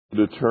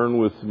To turn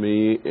with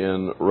me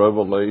in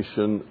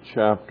Revelation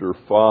chapter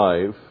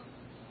 5.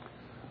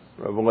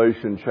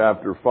 Revelation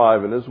chapter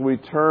 5. And as we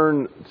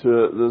turn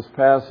to this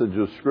passage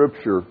of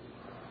Scripture,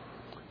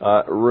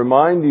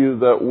 remind you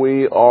that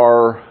we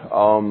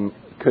are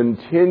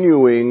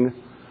continuing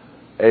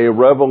a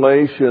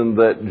revelation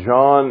that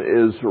John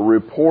is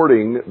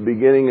reporting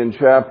beginning in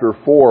chapter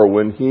 4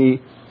 when he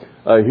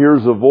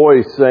hears a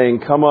voice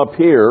saying, "Come up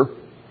here."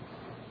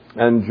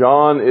 And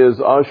John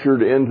is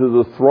ushered into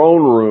the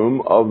throne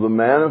room of the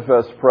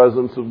manifest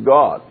presence of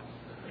God.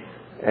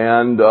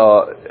 And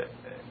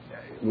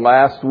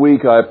last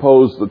week I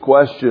posed the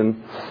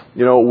question,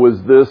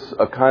 was this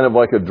a kind of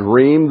like a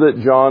dream that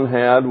John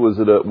had? Was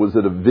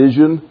it a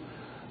vision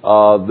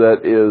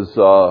that is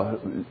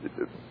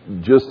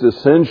just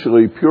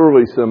essentially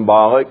purely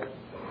symbolic?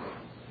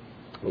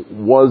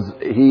 Was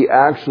he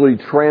actually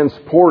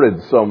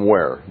transported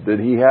somewhere? Did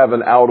he have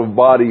an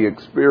out-of-body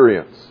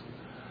experience?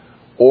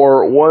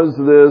 Or was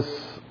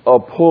this a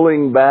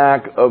pulling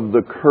back of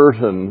the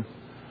curtain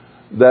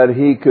that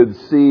he could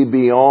see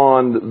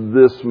beyond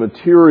this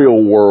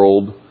material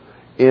world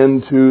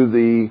into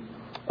the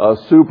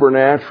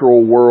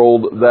supernatural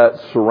world that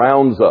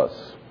surrounds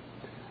us?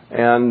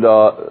 And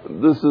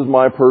this is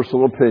my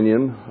personal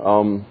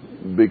opinion,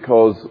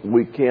 because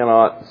we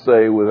cannot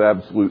say with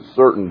absolute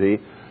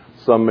certainty.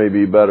 Some may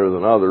be better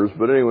than others.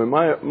 But anyway,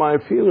 my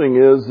feeling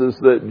is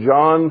that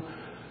John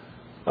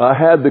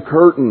had the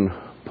curtain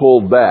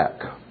pulled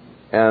back,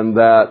 and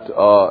that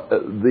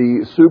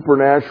the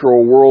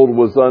supernatural world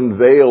was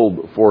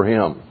unveiled for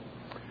him.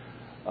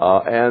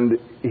 And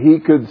he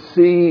could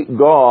see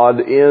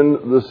God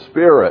in the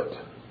Spirit,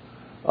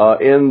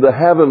 in the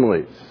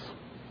heavenlies,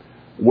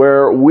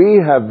 where we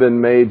have been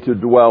made to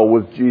dwell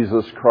with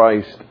Jesus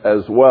Christ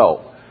as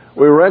well.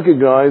 We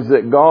recognize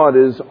that God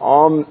is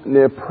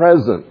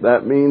omnipresent.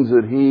 That means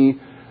that He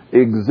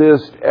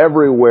exists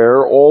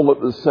everywhere all at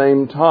the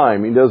same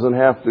time. He doesn't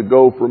have to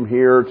go from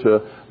here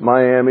to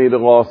Miami to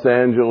Los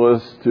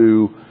Angeles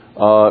to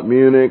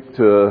Munich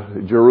to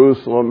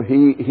Jerusalem.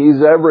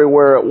 He's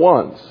everywhere at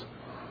once.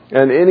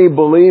 And any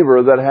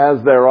believer that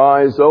has their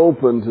eyes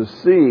open to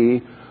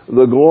see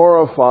the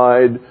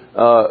glorified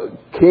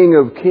King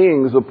of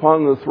Kings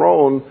upon the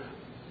throne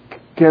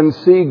can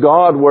see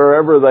God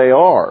wherever they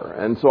are.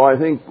 And so I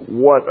think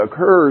what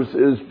occurs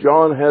is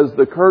John has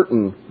the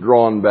curtain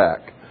drawn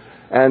back.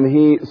 And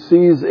he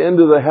sees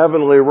into the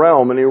heavenly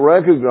realm, and he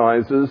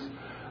recognizes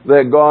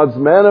that God's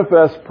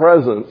manifest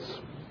presence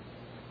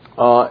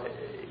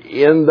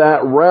in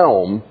that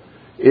realm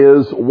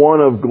is one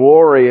of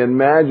glory and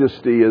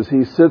majesty as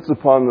He sits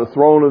upon the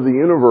throne of the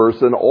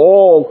universe, and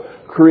all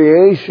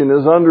creation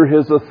is under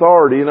His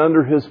authority and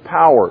under His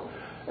power.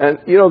 And,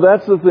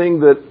 that's the thing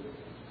that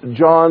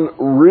John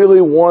really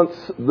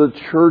wants the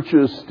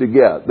churches to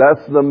get.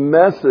 That's the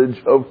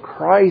message of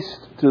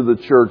Christ to the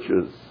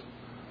churches.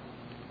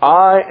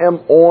 I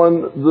am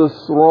on the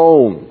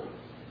throne.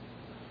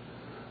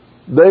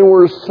 They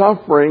were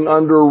suffering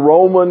under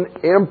Roman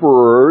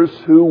emperors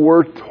who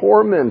were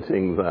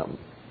tormenting them.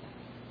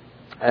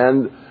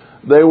 And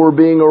they were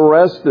being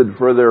arrested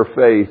for their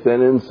faith.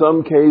 And in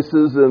some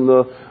cases, in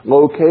the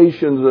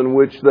locations in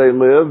which they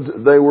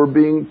lived, they were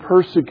being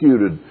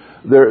persecuted.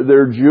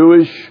 Their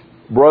Jewish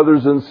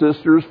brothers and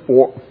sisters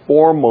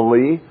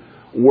formally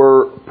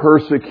were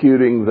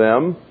persecuting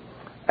them.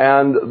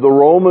 And the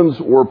Romans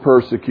were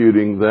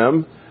persecuting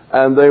them,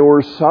 and they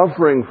were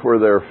suffering for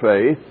their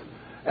faith.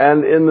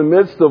 And in the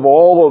midst of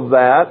all of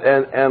that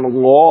and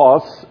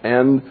loss,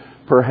 and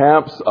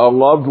perhaps a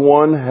loved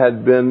one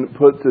had been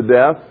put to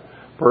death,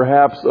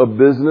 perhaps a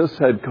business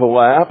had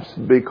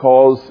collapsed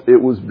because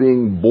it was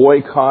being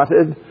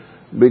boycotted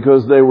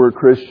because they were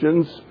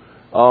Christians.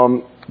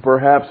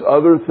 Perhaps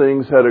other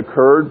things had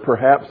occurred.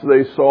 Perhaps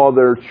they saw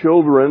their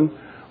children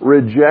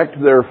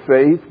reject their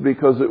faith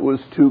because it was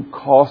too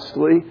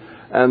costly,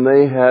 and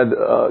they had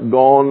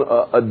gone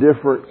a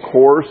different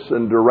course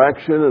and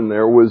direction, and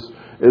there was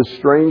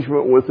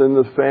estrangement within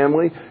the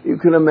family. You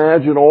can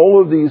imagine all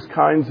of these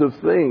kinds of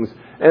things.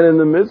 And in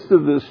the midst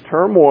of this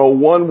turmoil,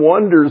 one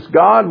wonders,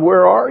 God,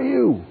 where are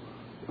you?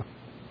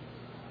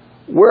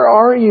 Where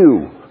are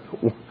you?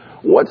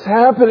 What's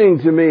happening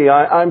to me?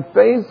 I'm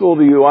faithful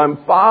to you. I'm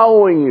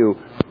following you.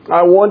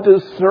 I want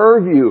to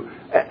serve you.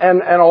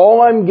 And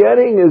all I'm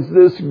getting is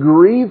this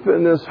grief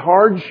and this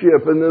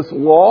hardship and this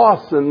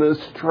loss and this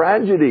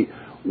tragedy.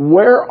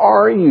 Where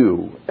are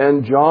you?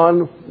 And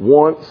John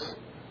wants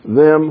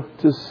them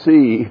to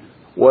see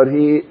what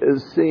he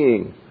is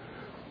seeing.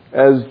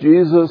 As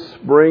Jesus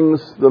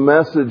brings the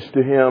message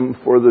to him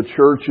for the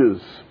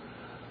churches,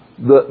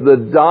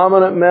 the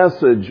dominant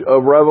message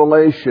of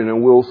Revelation,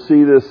 and we'll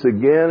see this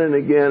again and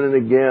again and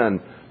again,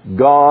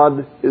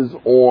 God is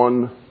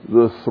on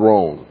the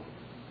throne.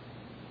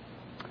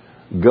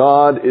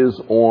 God is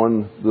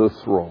on the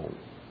throne.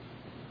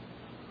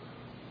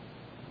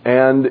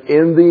 And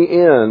in the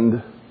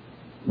end,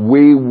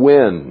 we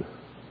win.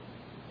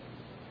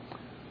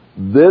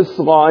 This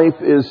life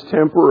is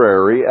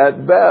temporary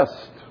at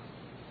best.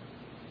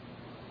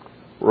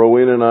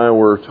 Rowena and I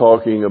were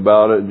talking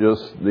about it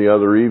just the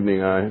other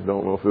evening. I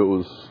don't know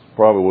if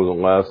probably wasn't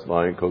last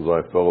night because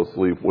I fell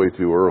asleep way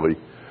too early,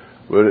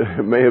 but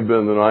it may have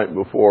been the night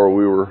before.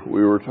 We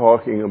were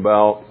talking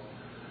about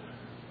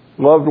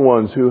loved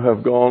ones who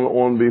have gone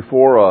on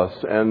before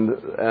us,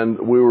 and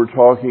we were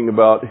talking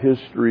about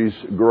history's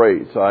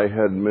greats. I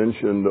had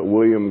mentioned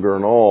William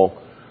Gurnall,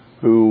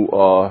 who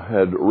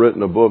had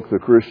written a book, The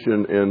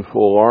Christian in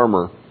Full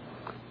Armor,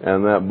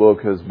 and that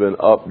book has been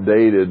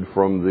updated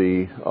from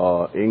the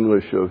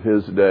English of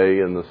his day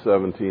in the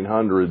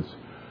 1700s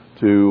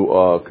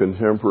to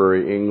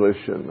contemporary English.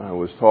 And I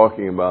was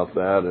talking about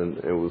that, and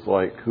it was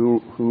like,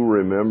 who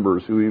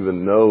remembers, who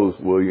even knows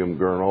William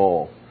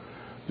Gurnall?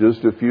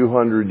 Just a few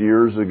hundred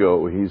years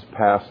ago, he's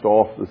passed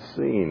off the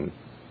scene.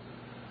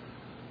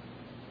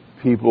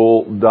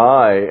 People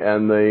die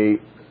and they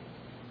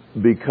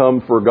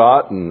become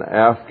forgotten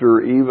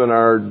after even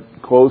our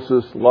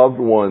closest loved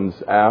ones.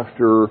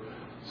 After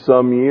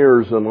some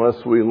years,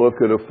 unless we look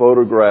at a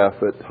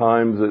photograph, at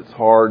times it's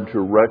hard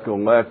to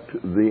recollect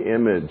the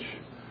image.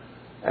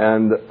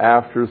 And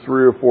after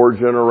 3 or 4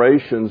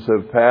 generations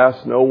have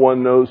passed, no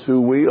one knows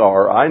who we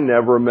are. I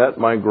never met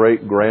my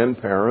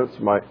great-grandparents.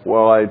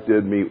 I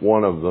did meet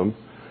one of them.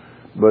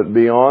 But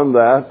beyond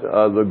that,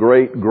 the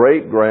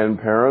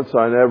great-great-grandparents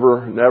I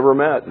never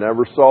met,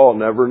 never saw,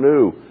 never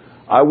knew.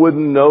 I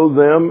wouldn't know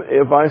them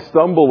if I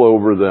stumbled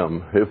over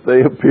them. If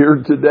they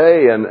appeared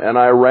today and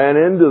I ran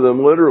into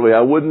them literally,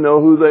 I wouldn't know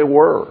who they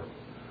were.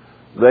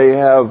 They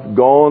have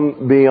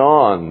gone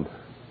beyond.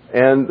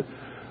 And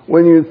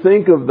when you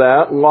think of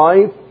that,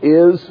 life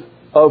is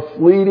a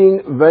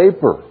fleeting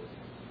vapor.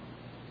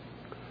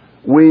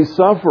 We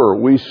suffer,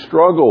 we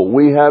struggle,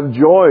 we have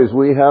joys,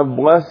 we have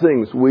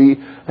blessings, we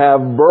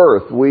have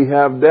birth, we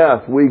have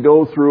death. We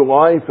go through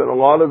life in a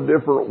lot of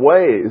different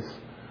ways,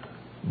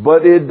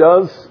 but it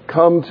does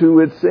come to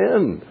its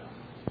end.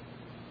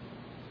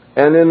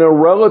 And in a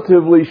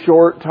relatively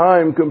short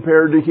time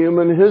compared to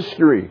human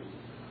history.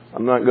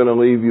 I'm not going to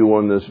leave you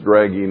on this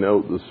draggy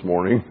note this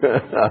morning,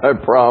 I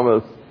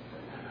promise.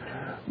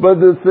 But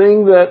the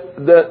thing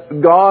that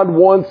God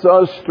wants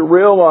us to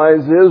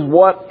realize is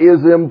what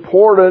is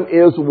important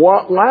is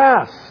what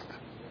lasts.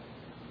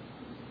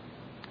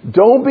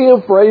 Don't be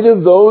afraid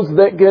of those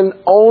that can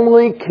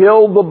only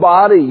kill the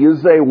body. You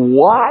say,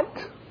 what?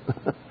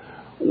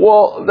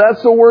 Well,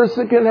 that's the worst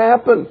that can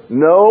happen.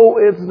 No,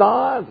 it's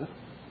not.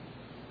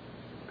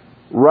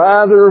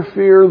 Rather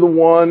fear the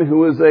one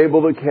who is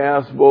able to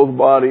cast both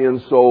body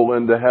and soul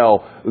into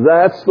hell.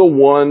 That's the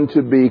one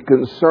to be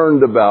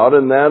concerned about,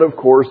 and that, of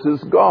course,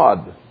 is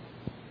God.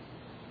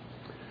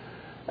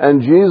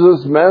 And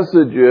Jesus'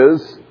 message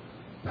is,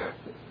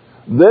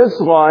 this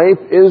life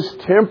is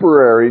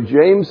temporary.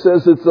 James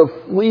says it's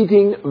a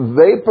fleeting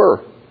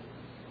vapor.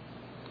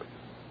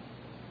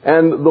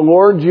 And the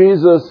Lord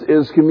Jesus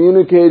is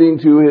communicating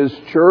to His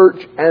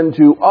church and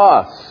to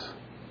us,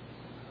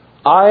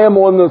 I am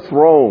on the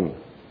throne.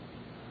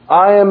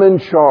 I am in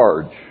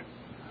charge.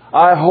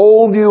 I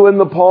hold you in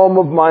the palm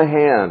of my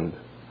hand.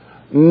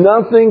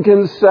 Nothing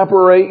can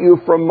separate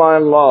you from my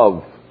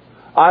love.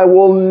 I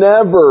will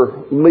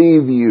never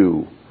leave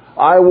you.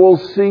 I will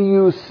see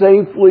you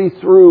safely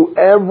through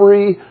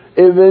every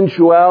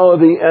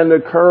eventuality and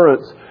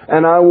occurrence,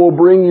 and I will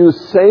bring you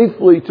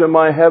safely to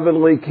my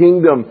heavenly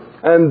kingdom,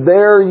 and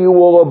there you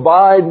will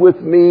abide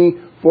with me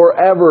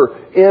forever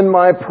in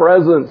my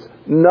presence.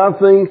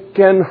 Nothing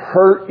can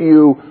hurt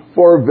you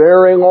for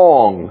very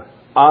long.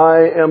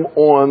 I am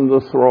on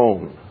the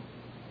throne.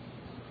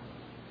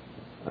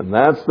 And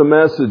that's the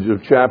message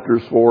of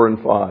chapters 4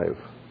 and 5.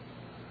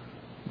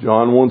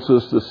 John wants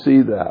us to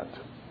see that.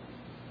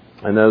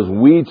 And as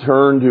we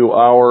turn to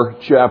our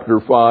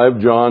chapter 5,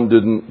 John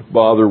didn't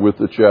bother with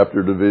the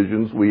chapter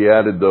divisions. We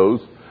added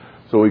those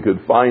so we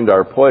could find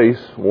our place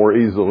more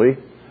easily.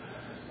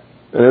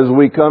 And as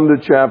we come to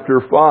chapter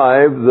 5,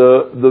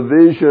 the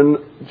vision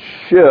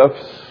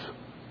shifts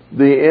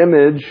the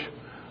image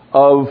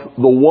of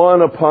the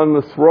one upon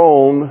the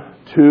throne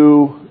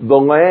to the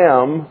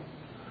Lamb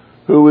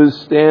who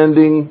is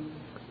standing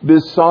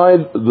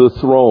beside the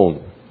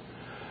throne.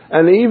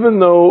 And even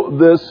though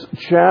this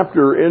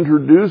chapter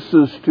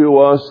introduces to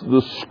us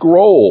the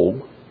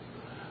scroll,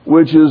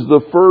 which is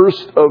the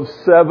first of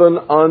 7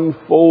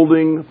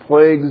 unfolding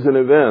plagues and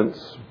events,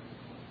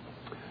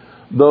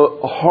 the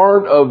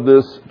heart of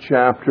this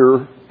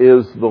chapter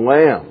is the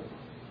Lamb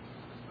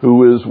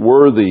who is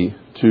worthy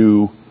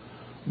to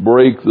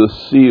break the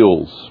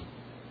seals.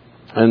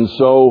 And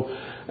so,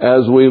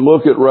 as we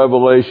look at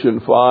Revelation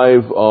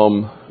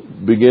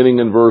 5, beginning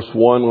in verse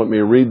 1, let me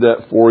read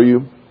that for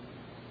you.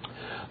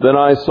 Then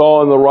I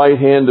saw in the right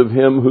hand of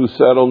him who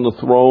sat on the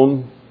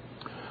throne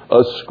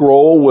a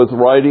scroll with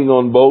writing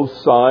on both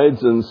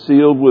sides and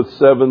sealed with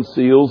 7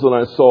 seals. And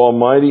I saw a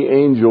mighty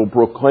angel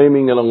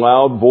proclaiming in a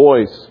loud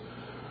voice,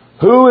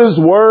 "Who is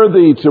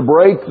worthy to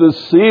break the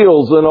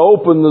seals and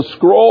open the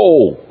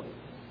scroll?"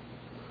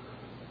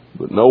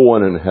 But no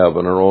one in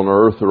heaven or on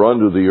earth or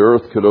under the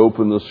earth could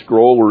open the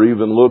scroll or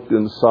even look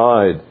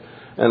inside.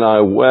 And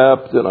I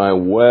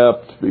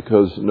wept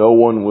because no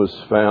one was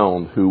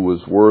found who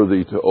was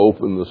worthy to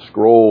open the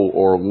scroll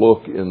or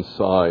look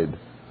inside.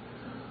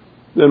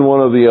 Then one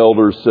of the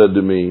elders said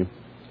to me,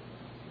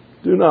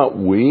 "Do not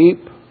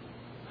weep.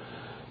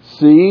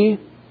 See,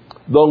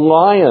 the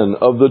Lion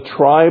of the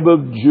tribe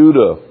of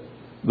Judah,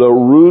 the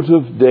Root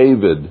of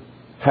David,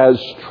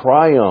 has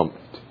triumphed.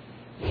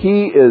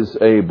 He is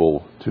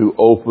able to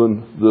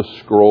open the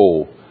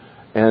scroll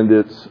and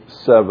its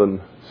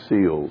 7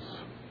 seals."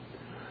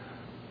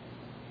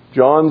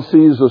 John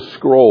sees a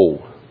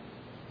scroll.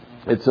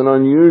 It's an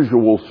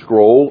unusual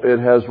scroll. It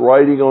has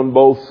writing on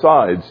both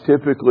sides.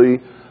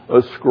 Typically,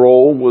 a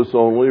scroll was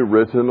only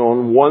written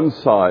on one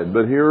side,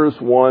 but here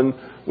is one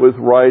with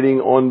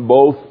writing on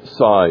both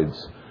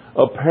sides.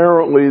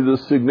 Apparently, the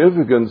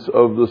significance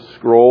of the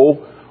scroll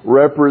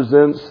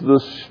represents the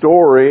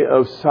story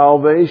of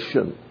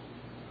salvation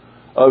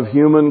of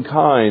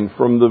humankind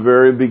from the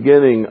very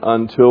beginning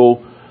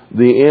until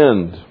the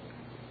end.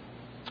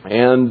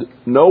 And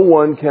no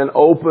one can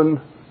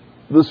open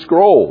the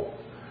scroll.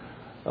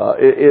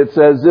 It's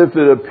as if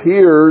it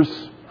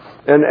appears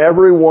and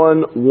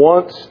everyone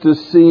wants to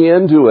see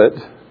into it.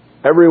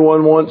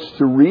 Everyone wants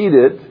to read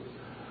it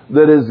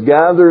that is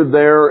gathered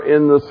there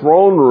in the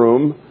throne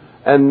room,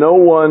 and no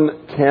one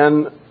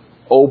can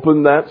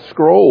open that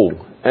scroll.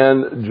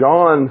 And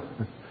John,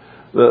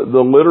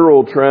 the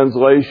literal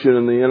translation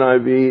in the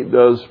NIV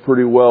does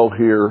pretty well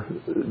here.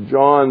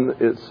 John,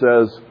 it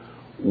says,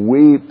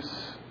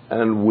 weeps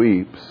and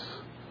weeps,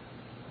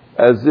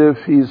 as if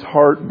he's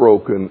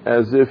heartbroken,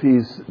 as if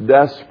he's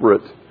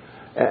desperate,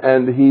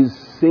 and he's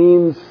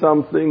seen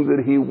something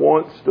that he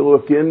wants to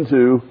look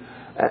into,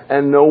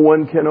 and no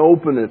one can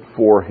open it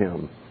for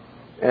him.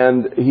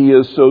 And he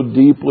is so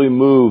deeply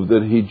moved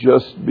that he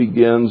just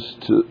begins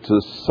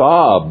to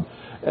sob,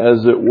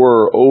 as it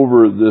were,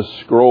 over this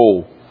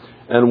scroll.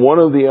 And one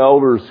of the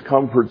elders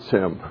comforts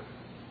him,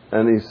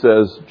 and he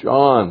says,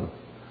 John,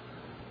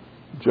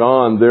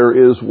 there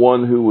is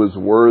one who is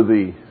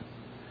worthy.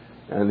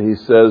 And he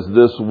says,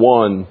 this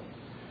one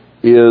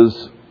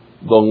is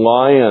the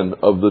Lion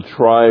of the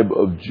tribe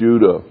of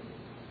Judah,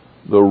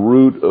 the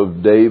Root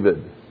of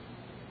David.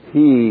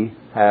 He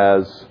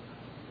has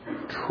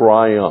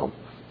triumphed.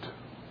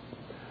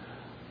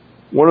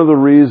 One of the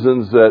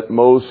reasons that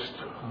most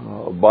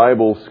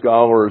Bible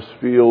scholars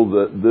feel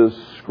that this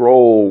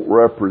scroll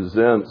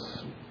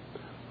represents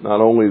not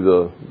only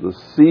the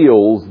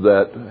seals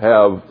that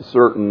have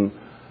certain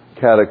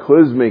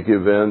cataclysmic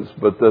events,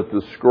 but that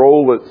the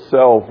scroll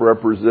itself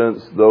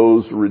represents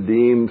those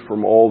redeemed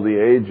from all the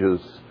ages,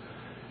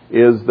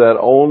 is that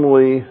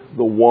only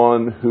the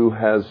one who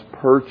has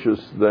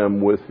purchased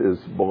them with his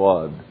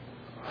blood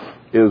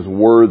is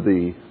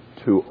worthy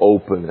to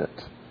open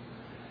it.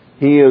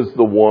 He is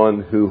the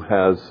one who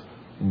has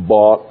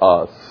bought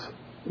us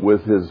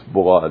with his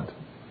blood.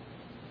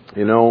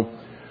 You know,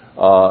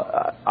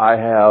 I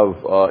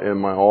have in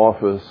my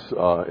office,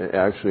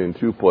 actually in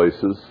 2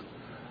 places,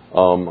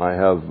 I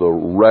have the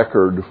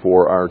record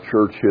for our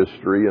church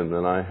history, and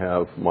then I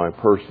have my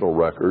personal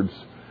records.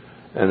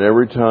 And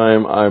every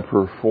time I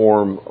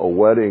perform a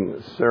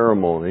wedding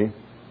ceremony,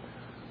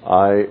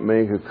 I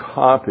make a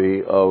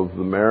copy of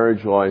the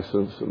marriage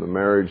license and the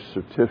marriage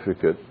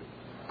certificate,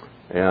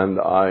 and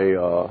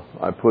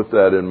I put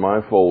that in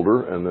my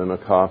folder, and then a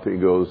copy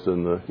goes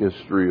in the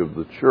history of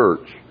the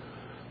church,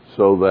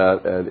 so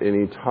that at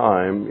any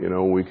time, you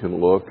know, we can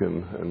look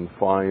and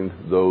find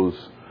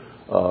those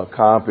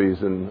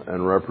copies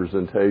and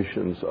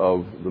representations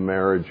of the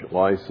marriage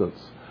license.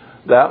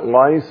 That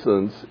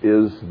license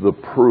is the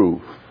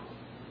proof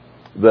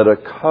that a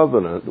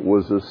covenant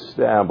was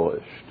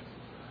established.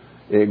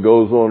 It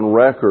goes on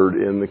record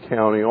in the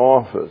county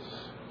office,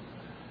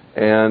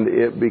 and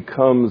it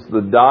becomes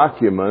the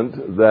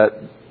document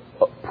that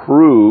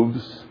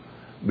proves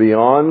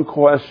beyond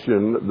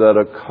question that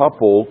a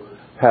couple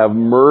have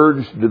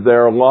merged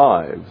their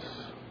lives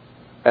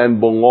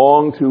and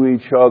belong to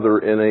each other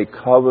in a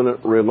covenant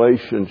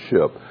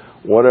relationship.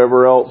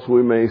 Whatever else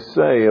we may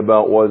say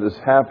about what is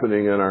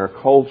happening in our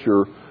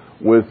culture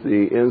with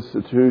the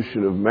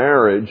institution of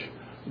marriage,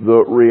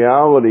 the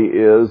reality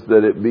is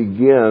that it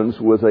begins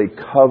with a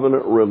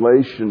covenant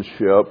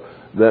relationship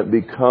that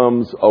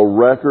becomes a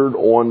record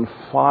on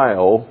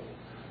file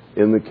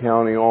in the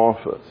county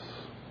office.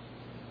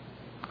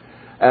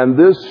 And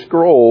this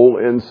scroll,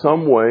 in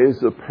some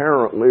ways,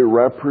 apparently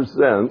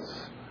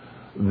represents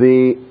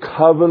the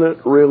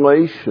covenant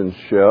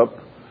relationship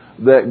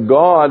that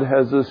God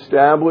has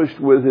established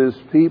with His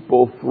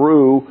people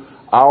through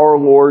our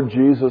Lord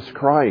Jesus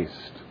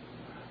Christ.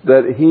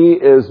 That He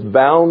is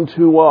bound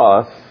to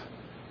us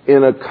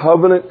in a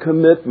covenant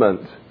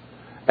commitment,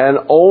 and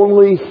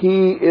only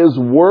He is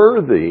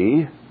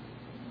worthy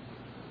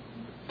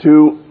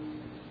to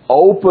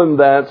open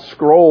that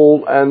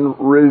scroll and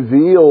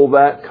reveal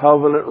that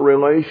covenant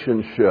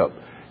relationship.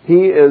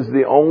 He is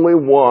the only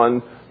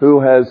one who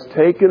has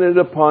taken it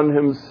upon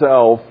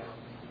Himself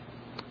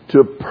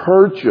to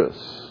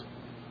purchase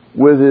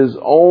with His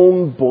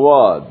own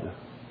blood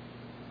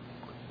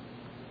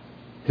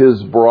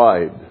His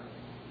bride,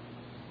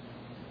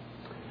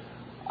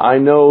 I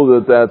know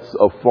that that's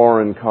a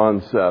foreign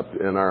concept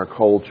in our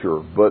culture,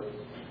 but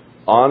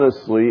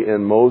honestly,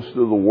 in most of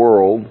the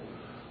world,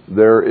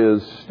 there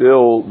is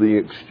still the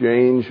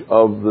exchange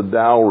of the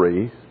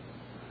dowry.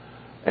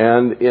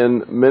 And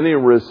in many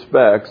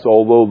respects,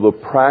 although the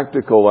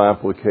practical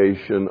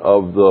application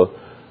of the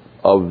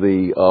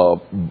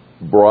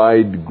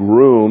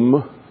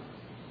bridegroom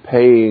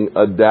paying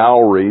a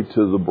dowry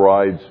to the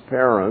bride's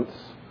parents,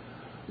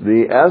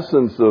 the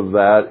essence of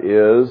that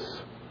is,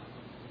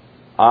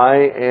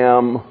 I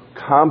am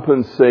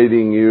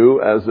compensating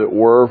you, as it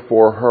were,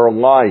 for her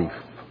life.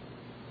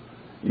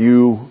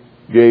 You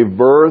gave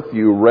birth,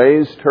 you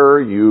raised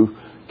her, you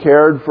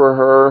cared for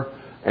her,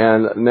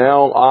 and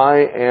now I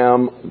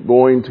am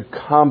going to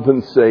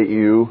compensate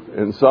you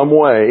in some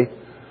way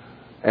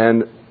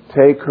and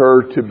take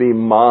her to be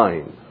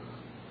mine.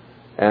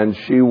 And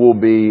she will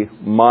be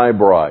my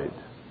bride.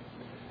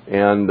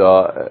 And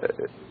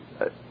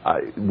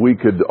we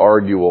could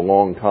argue a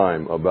long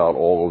time about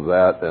all of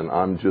that, and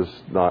I'm just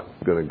not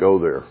going to go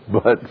there.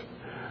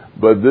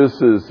 But this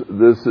is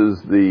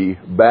the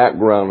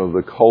background of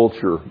the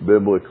culture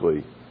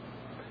biblically.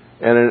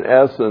 And in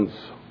essence,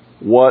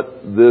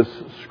 what this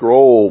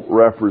scroll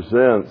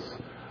represents,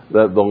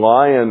 that the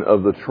Lion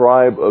of the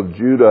tribe of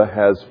Judah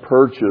has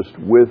purchased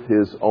with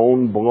his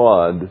own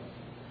blood,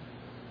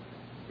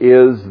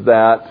 is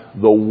that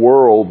the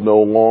world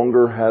no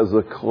longer has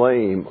a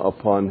claim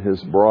upon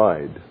his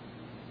bride.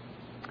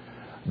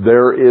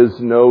 There is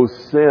no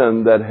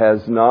sin that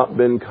has not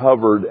been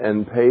covered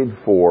and paid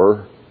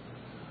for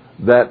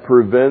that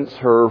prevents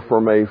her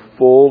from a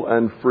full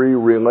and free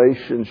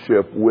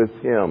relationship with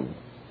him.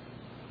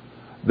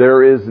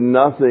 There is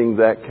nothing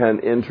that can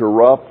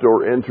interrupt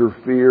or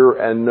interfere,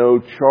 and no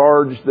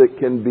charge that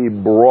can be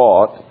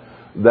brought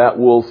that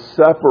will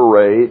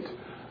separate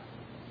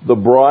the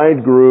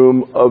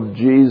bridegroom of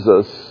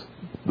Jesus,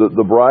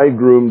 the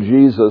bridegroom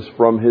Jesus,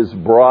 from his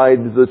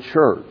bride, the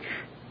church.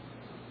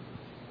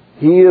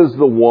 He is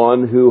the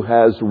one who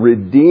has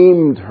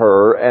redeemed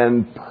her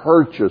and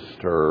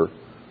purchased her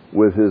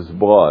with his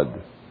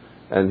blood.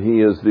 And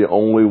he is the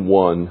only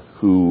one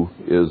who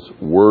is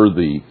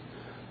worthy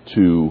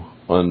to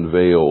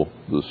unveil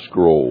the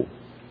scroll.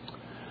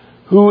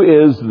 Who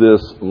is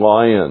this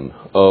Lion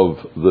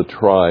of the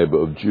tribe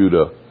of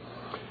Judah?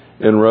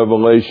 In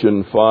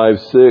Revelation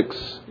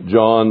 5:6,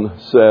 John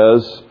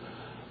says,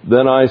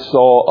 "Then I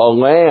saw a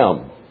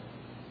lamb,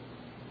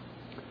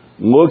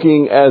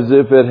 looking as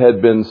if it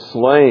had been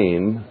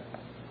slain,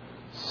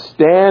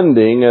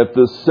 standing at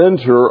the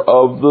center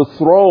of the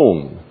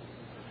throne,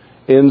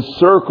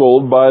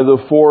 encircled by the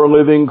 4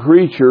 living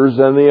creatures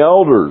and the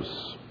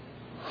elders.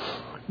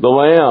 The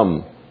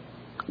Lamb,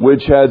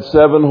 which had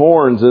 7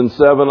 horns and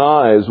 7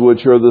 eyes,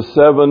 which are the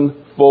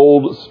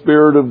 7-fold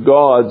Spirit of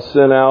God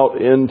sent out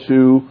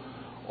into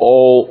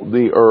all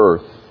the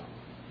earth."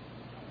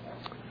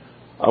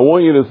 I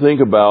want you to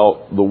think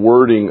about the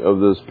wording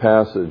of this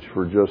passage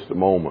for just a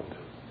moment.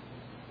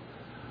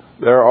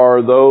 There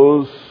are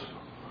those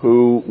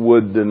who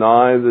would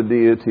deny the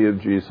deity of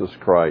Jesus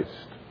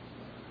Christ.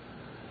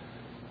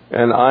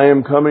 And I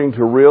am coming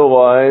to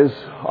realize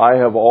I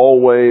have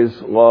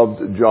always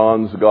loved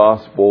John's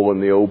Gospel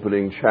in the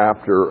opening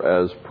chapter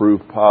as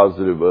proof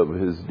positive of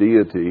his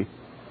deity,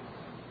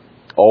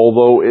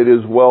 although it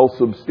is well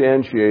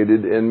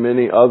substantiated in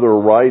many other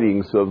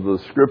writings of the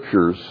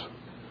Scriptures.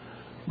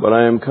 But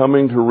I am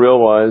coming to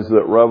realize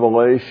that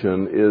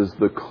Revelation is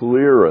the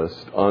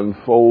clearest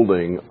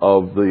unfolding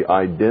of the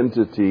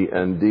identity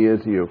and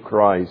deity of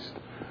Christ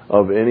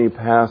of any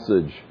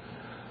passage.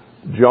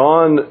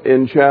 John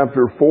in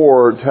chapter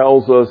 4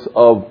 tells us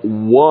of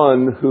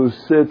one who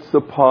sits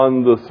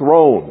upon the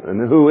throne.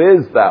 And who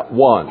is that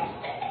one?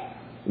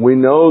 We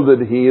know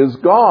that he is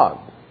God.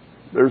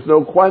 There's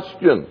no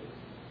question.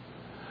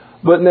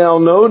 But now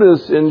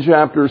notice in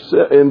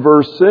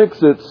verse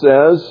 6 it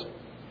says,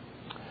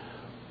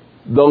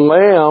 the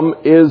Lamb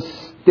is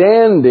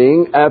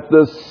standing at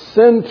the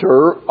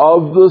center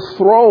of the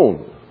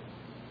throne.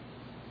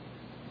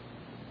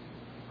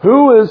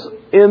 Who is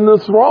in the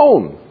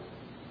throne?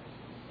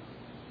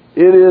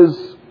 It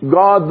is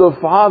God the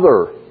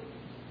Father,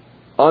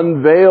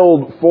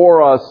 unveiled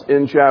for us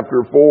in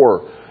chapter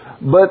 4.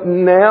 But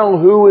now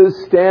who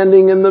is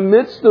standing in the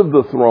midst of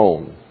the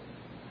throne?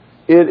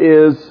 It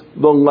is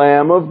the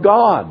Lamb of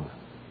God.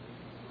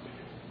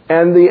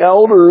 And the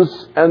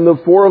elders and the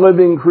 4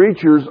 living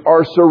creatures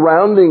are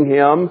surrounding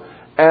him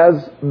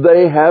as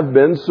they have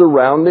been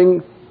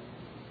surrounding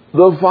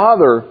the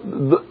Father,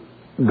 the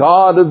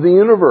God of the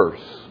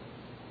universe.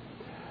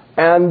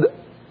 And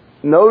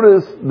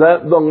notice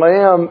that the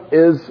Lamb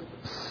is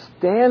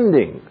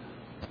standing.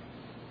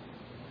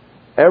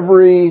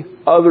 Every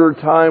other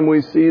time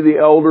we see the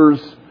elders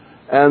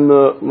and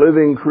the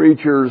living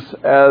creatures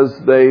as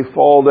they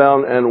fall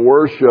down and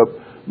worship,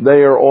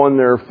 they are on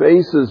their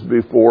faces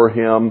before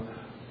him.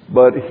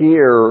 But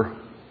here,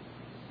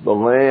 the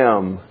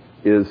Lamb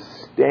is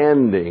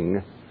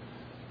standing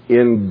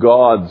in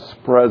God's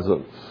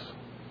presence.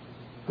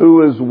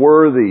 Who is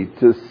worthy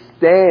to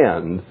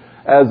stand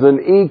as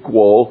an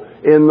equal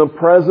in the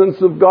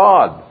presence of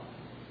God.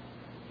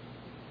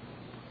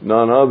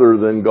 None other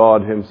than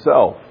God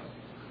Himself.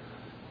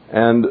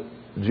 And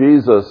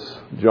Jesus,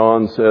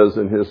 John says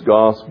in his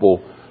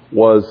Gospel,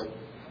 was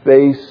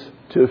face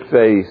to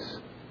face,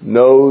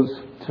 nose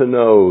to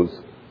nose,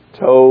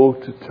 toe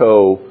to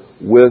toe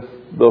with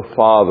the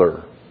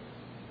Father,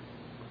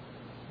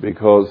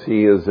 because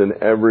He is in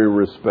every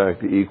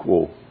respect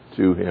equal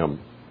to Him.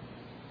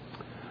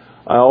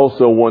 I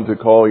also want to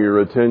call your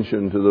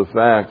attention to the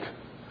fact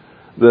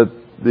that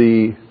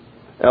the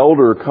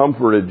elder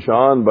comforted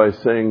John by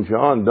saying,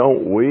 "John,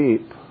 don't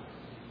weep.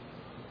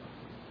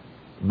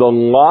 The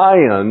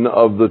Lion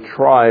of the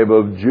tribe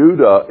of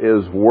Judah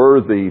is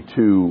worthy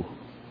to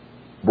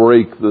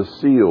break the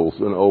seals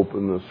and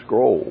open the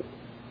scroll."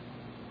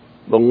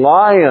 The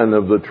Lion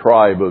of the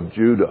tribe of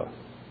Judah.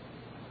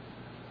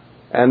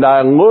 "And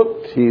I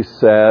looked," he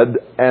said,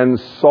 "and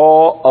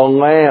saw a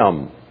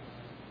lamb."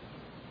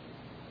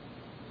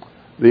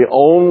 The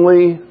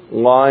only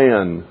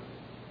lion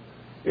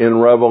in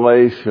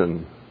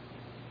Revelation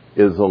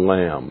is a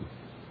lamb.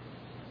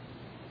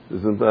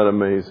 Isn't that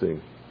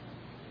amazing?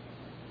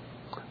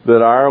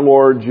 That our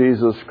Lord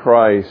Jesus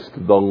Christ,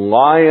 the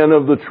Lion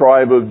of the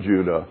tribe of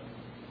Judah,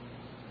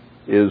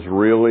 is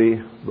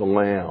really the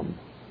Lamb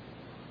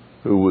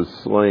who was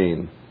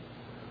slain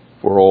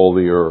for all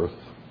the earth.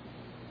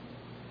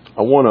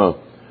 I want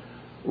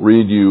to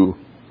read you,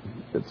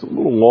 it's a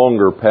little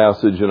longer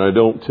passage, and I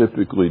don't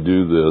typically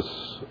do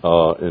this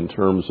in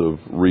terms of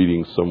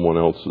reading someone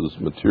else's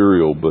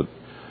material, but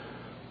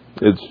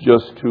it's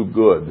just too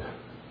good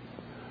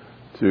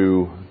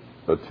to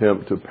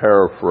attempt to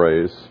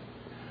paraphrase.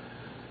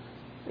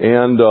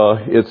 And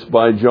it's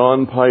by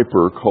John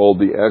Piper, called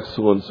 "The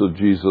Excellence of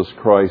Jesus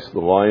Christ,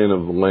 the Lion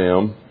of the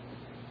Lamb."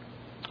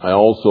 I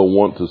also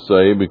want to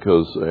say,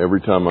 because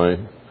every time I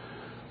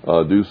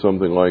do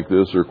something like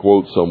this or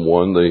quote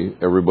someone,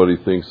 everybody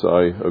thinks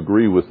I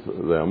agree with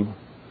them,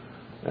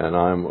 and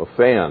I'm a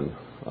fan.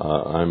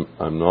 I'm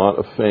not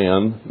a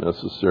fan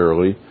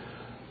necessarily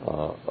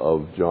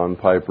of John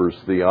Piper's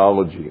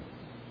theology,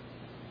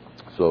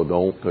 so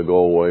don't go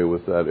away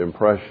with that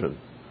impression.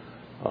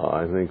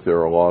 I think there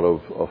are a lot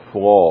of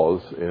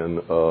flaws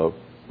in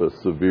the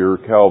severe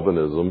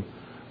Calvinism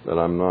that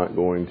I'm not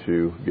going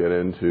to get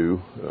into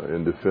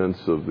in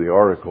defense of the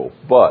article.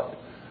 But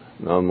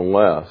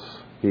nonetheless,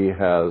 he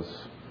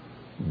has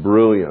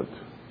brilliant,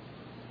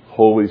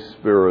 Holy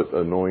Spirit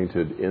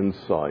anointed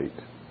insight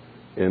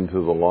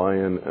into the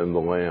Lion and the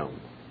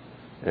Lamb.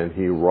 And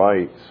he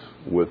writes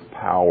with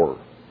power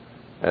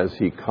as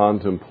he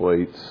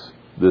contemplates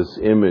this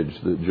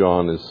image that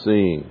John is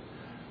seeing.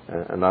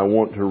 And I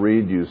want to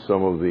read you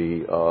some of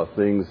the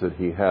things that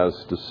he has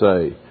to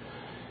say.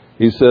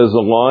 He says, "A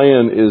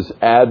lion is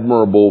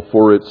admirable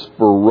for its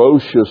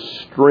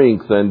ferocious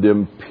strength and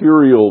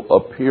imperial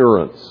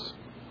appearance.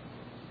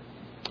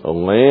 A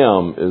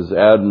lamb is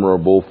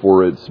admirable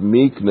for its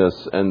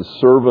meekness and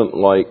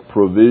servant-like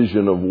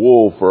provision of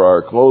wool for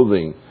our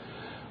clothing.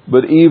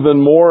 But even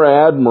more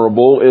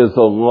admirable is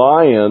a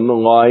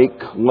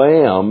lion-like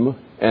lamb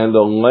and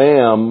a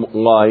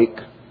lamb-like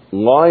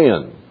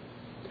lion.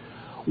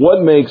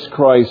 What makes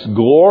Christ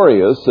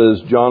glorious,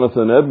 as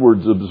Jonathan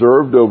Edwards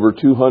observed over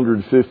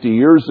 250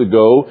 years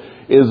ago,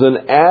 is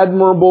an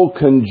admirable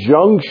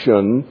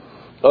conjunction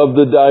of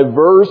the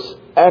diverse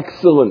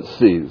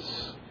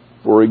excellencies.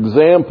 For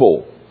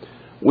example,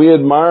 we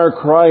admire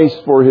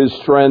Christ for His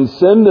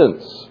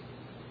transcendence,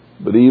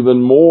 but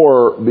even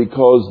more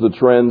because the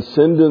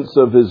transcendence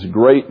of His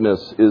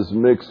greatness is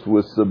mixed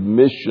with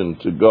submission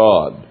to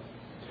God.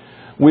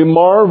 We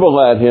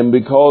marvel at Him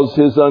because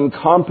His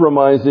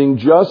uncompromising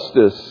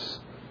justice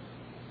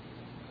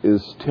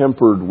is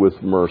tempered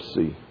with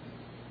mercy.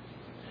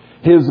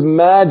 His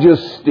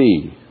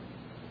majesty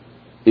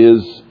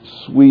is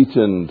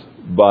sweetened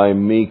by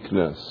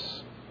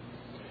meekness.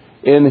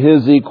 In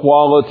His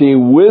equality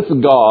with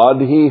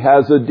God, He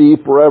has a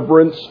deep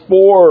reverence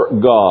for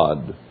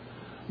God.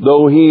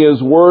 Though He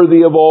is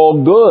worthy of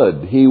all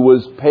good, He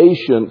was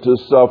patient to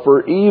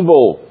suffer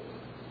evil.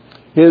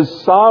 His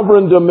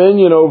sovereign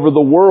dominion over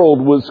the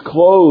world was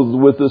clothed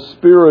with the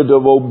spirit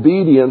of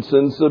obedience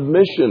and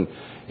submission.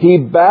 He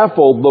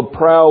baffled the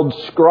proud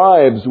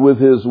scribes with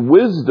His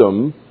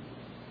wisdom,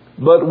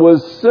 but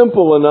was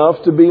simple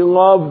enough to be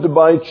loved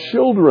by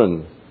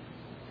children.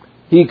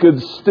 He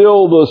could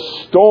still the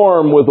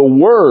storm with a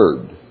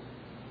word,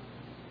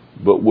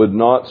 but would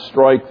not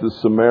strike the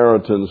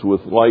Samaritans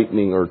with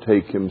lightning or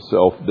take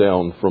Himself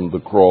down from the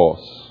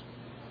cross.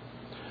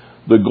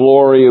 The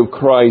glory of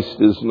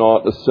Christ is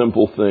not a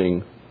simple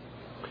thing.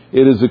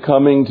 It is a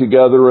coming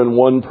together in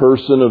one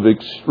person of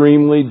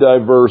extremely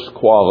diverse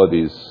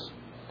qualities.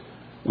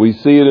 We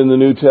see it in the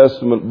New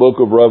Testament book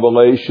of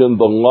Revelation.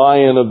 The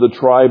Lion of the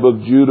tribe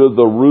of Judah,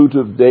 the root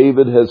of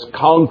David, has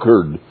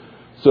conquered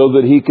so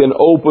that He can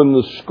open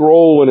the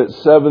scroll and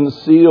its 7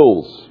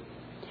 seals.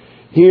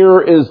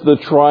 Here is the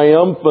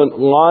triumphant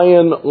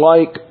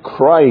lion-like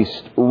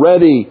Christ,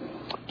 ready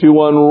to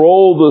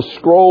unroll the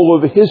scroll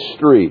of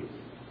history.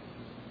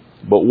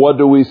 But what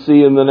do we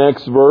see in the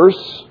next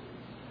verse?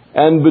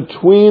 And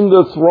between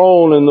the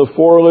throne and the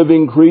four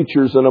living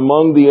creatures and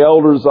among the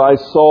elders I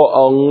saw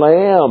a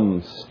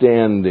lamb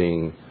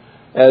standing,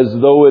 as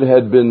though it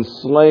had been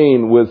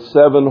slain, with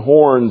 7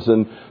 horns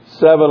and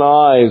 7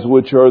 eyes,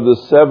 which are the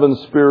 7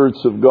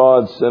 spirits of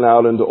God sent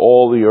out into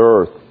all the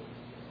earth.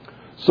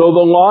 So the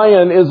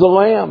lion is a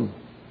lamb,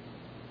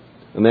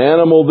 an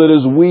animal that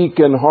is weak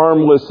and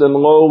harmless and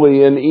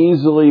lowly and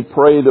easily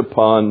preyed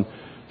upon,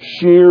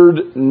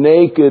 sheared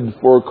naked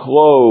for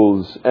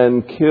clothes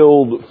and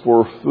killed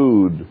for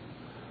food.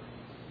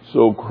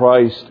 So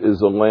Christ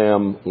is a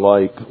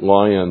lamb-like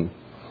lion.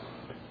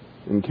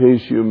 In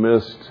case you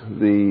missed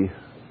the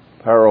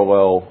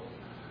parallel,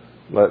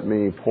 let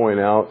me point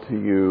out to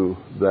you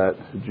that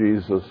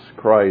Jesus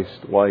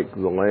Christ, like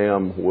the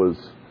lamb, was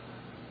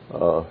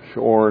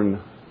shorn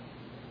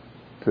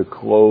to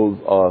clothe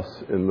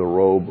us in the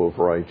robe of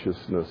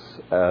righteousness,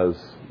 as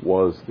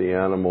was the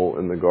animal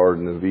in the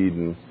Garden of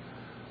Eden,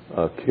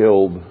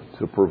 killed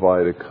to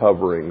provide a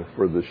covering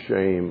for the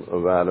shame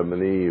of Adam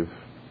and Eve.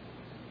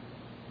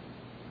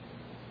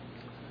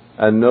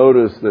 And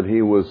notice that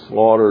he was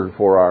slaughtered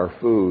for our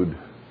food,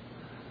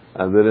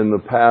 and that in the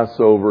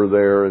Passover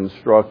they're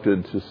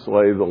instructed to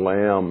slay the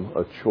lamb,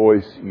 a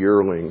choice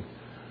yearling,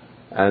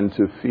 and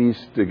to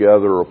feast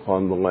together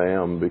upon the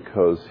lamb,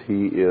 because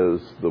he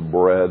is the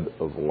bread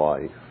of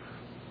life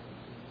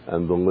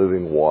and the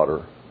living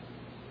water.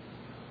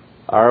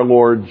 Our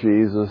Lord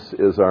Jesus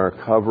is our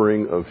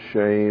covering of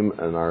shame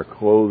and our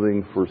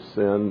clothing for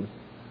sin.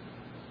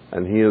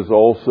 And he is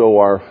also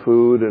our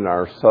food and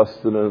our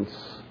sustenance,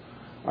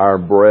 our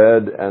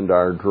bread and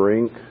our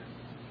drink.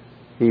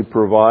 He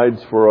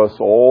provides for us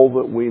all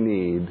that we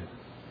need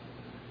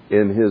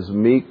in his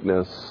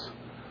meekness.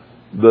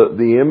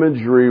 The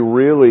imagery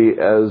really,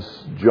 as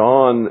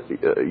John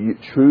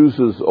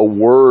chooses a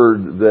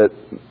word that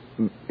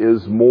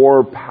is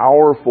more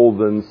powerful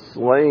than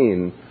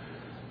slain.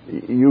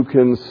 You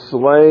can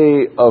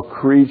slay a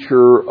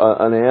creature,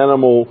 an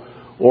animal,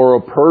 or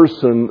a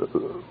person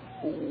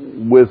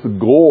with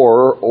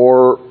gore,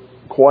 or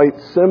quite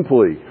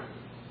simply,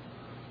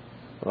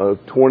 a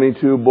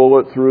 .22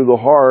 bullet through the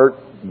heart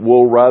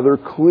will rather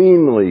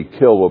cleanly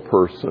kill a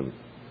person.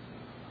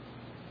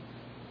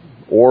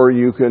 Or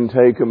you can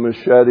take a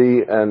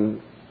machete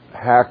and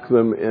hack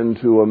them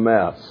into a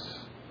mess.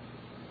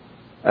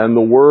 And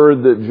the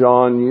word that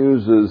John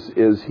uses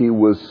is he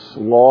was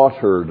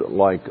slaughtered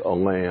like a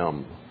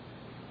lamb,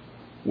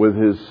 with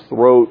his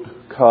throat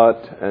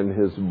cut and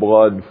his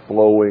blood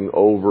flowing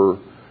over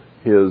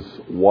his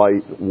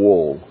white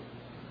wool.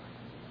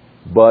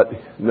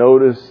 But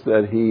notice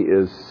that he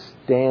is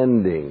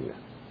standing,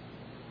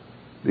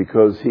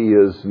 because he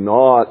is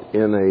not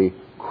in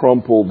a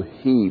crumpled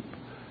heap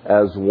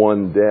as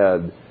one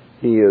dead.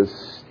 He is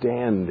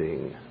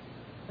standing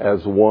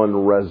as one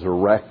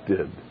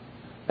resurrected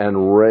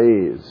and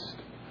raised,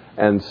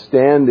 and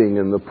standing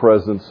in the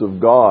presence of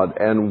God,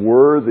 and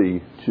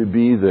worthy to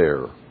be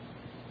there.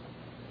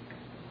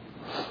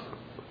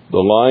 The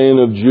Lion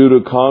of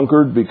Judah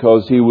conquered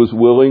because he was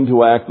willing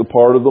to act the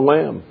part of the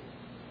Lamb.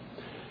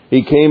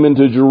 He came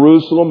into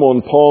Jerusalem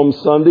on Palm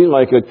Sunday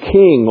like a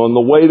king on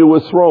the way to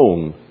a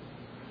throne.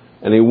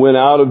 And he went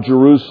out of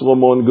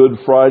Jerusalem on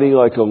Good Friday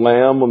like a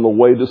lamb on the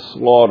way to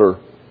slaughter.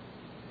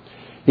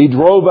 He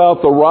drove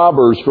out the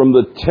robbers from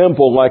the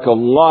temple like a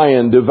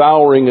lion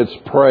devouring its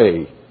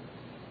prey.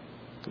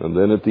 And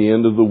then at the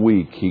end of the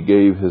week, he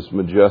gave his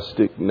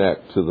majestic neck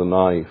to the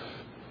knife.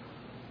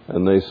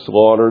 And they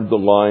slaughtered the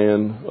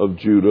Lion of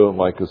Judah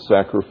like a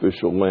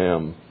sacrificial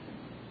lamb.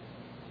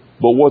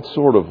 But what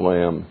sort of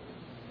lamb?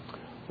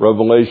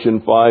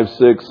 Revelation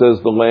 5:6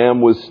 says the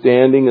lamb was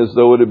standing as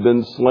though it had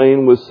been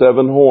slain with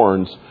 7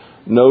 horns.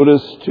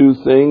 Notice 2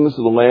 things.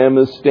 The lamb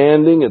is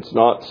standing. It's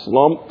not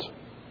slumped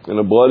in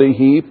a bloody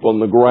heap on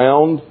the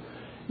ground.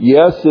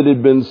 Yes, it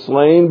had been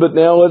slain, but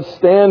now it's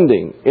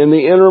standing in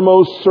the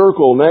innermost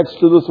circle next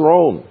to the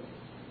throne.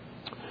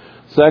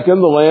 Second,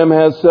 the lamb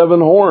has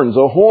 7 horns.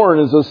 A horn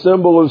is a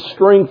symbol of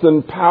strength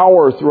and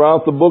power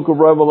throughout the book of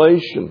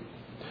Revelation,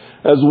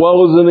 as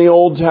well as in the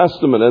Old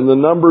Testament. And the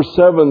number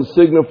 7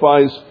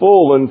 signifies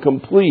full and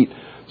complete.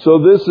 So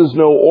this is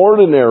no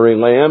ordinary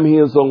lamb. He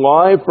is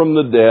alive from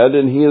the dead,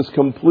 and he is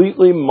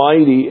completely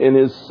mighty in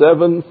his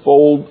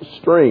 7-fold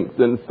strength.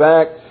 In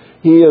fact,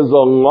 he is a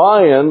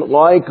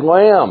lion-like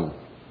lamb,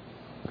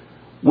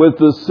 with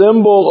the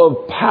symbol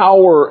of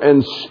power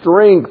and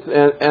strength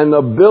and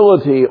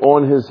ability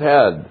on his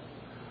head.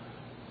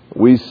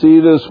 We see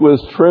this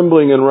with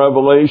trembling in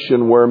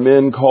Revelation, where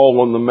men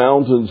call on the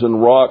mountains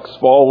and rocks,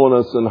 fall on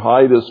us and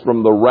hide us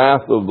from the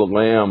wrath of the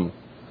Lamb.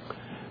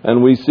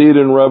 And we see it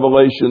in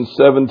Revelation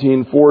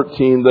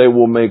 17:14, they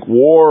will make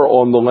war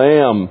on the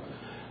Lamb,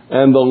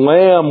 and the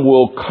Lamb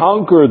will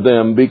conquer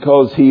them,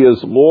 because he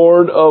is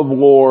Lord of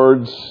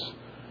lords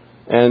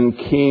and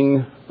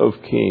King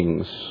of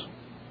kings.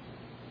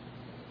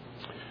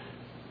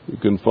 You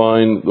can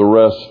find the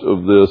rest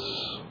of this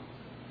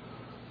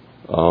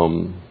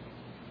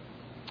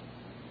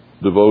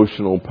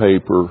devotional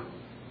paper.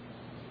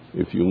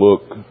 If you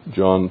look,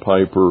 John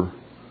Piper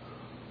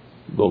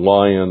The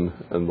Lion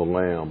and the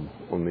Lamb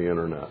on the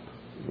internet.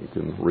 You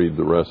can read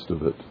the rest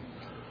of it.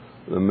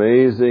 An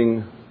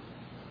amazing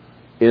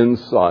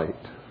insight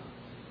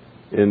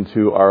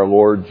into our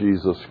Lord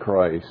Jesus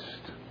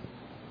Christ,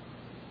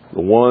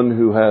 the one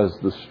who has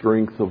the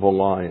strength of a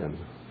lion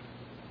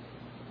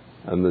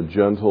and the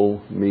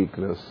gentle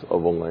meekness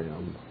of a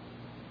lamb.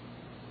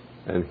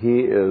 And He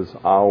is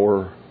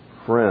our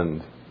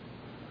friend,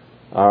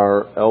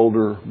 our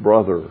elder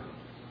brother,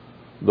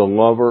 the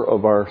lover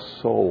of our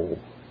soul,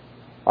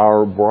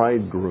 our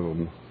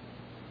bridegroom.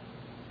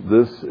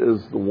 This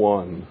is the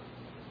one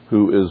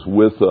who is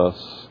with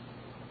us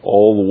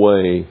all the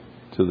way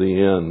to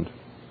the end.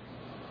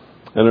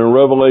 And in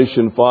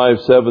Revelation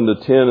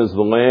 5:7-10, as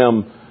the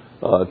Lamb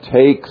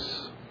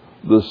takes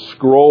the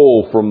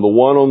scroll from the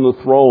one on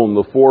the throne,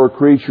 the four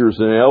creatures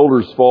and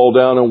elders fall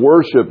down and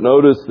worship.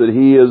 Notice that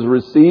He is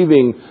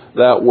receiving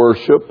that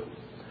worship.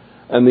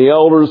 And the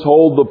elders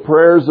hold the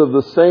prayers of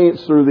the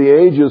saints through the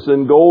ages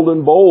in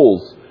golden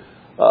bowls.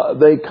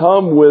 They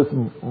come with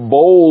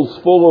bowls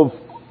full of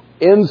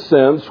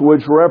incense,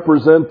 which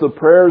represent the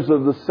prayers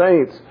of the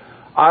saints.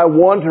 I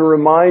want to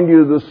remind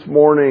you this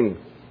morning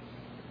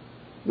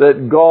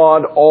that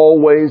God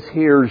always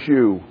hears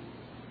you.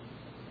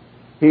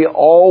 He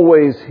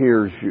always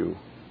hears you.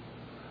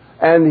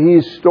 And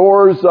He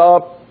stores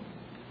up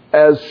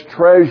as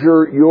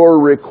treasure your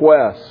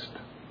request,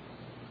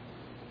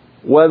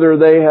 whether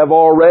they have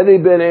already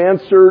been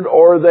answered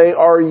or they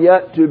are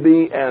yet to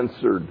be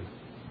answered.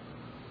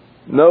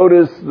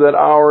 Notice that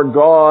our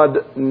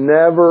God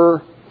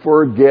never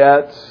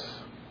forgets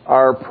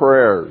our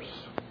prayers.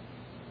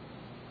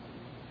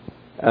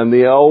 And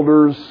the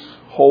elders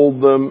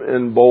hold them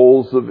in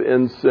bowls of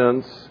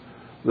incense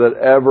that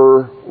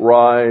ever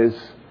rise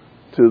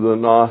to the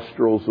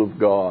nostrils of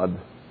God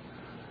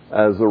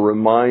as a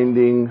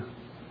reminding,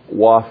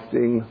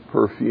 wafting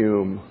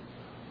perfume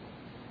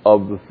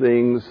of the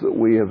things that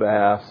we have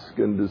asked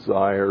and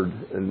desired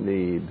and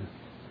need.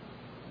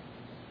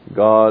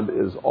 God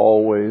is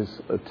always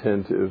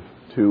attentive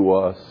to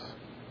us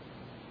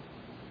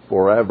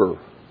forever.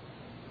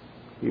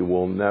 He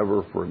will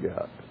never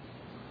forget.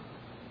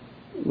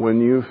 When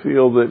you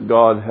feel that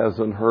God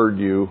hasn't heard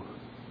you,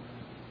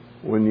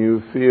 when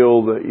you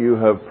feel that you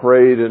have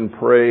prayed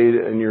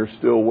and you're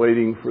still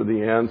waiting for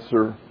the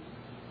answer,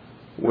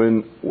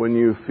 when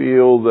you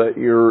feel that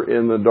you're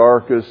in the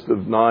darkest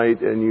of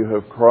night and you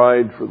have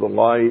cried for the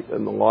light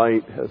and the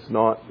light has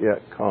not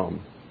yet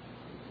come,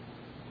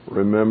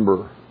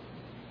 remember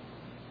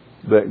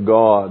that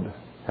God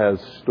has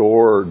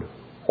stored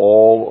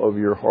all of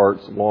your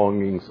heart's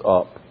longings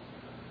up,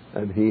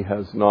 and He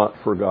has not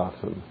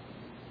forgotten.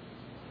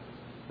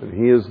 And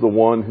He is the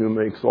one who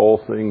makes all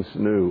things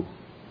new.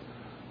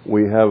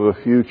 We have a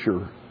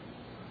future,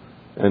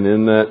 and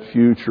in that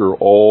future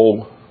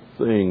all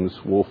things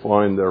will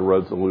find their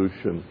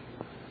resolution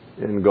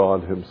in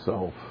God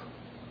Himself.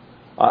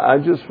 I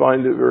just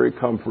find it very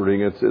comforting.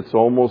 It's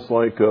almost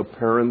like a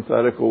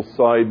parenthetical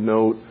side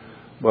note,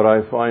 but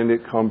I find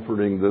it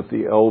comforting that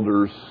the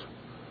elders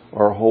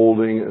are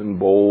holding in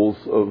bowls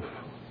of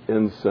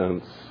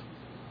incense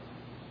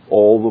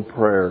all the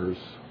prayers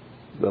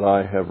that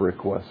I have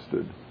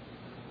requested.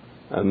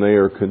 And they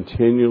are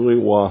continually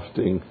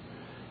wafting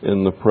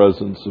in the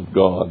presence of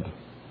God.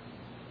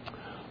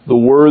 The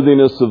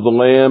worthiness of the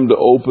Lamb to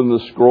open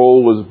the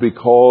scroll was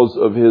because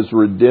of His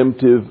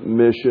redemptive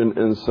mission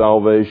and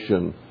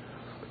salvation.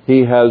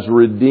 He has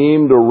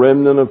redeemed a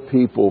remnant of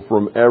people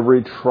from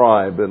every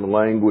tribe and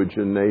language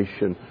and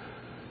nation.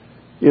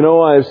 You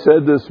know, I've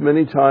said this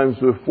many times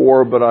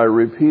before, but I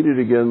repeat it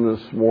again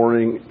this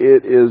morning.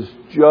 It is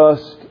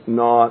just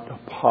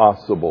not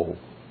possible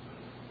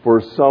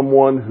for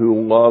someone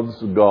who loves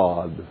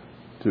God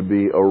to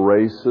be a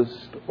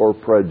racist or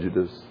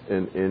prejudiced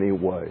in any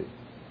way.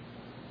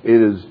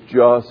 It is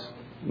just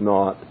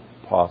not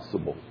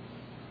possible.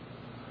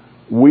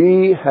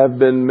 We have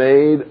been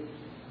made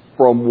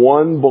from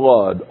one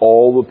blood,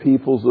 all the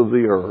peoples of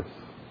the earth.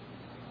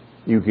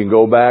 You can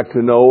go back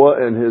to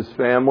Noah and his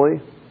family,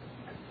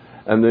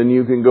 and then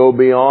you can go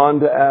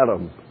beyond to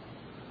Adam.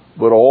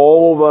 But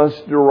all of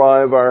us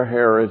derive our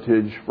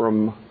heritage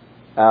from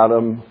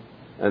Adam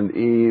and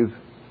Eve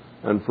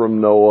and from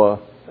Noah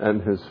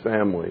and his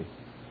family.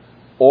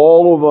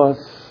 All of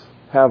us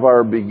have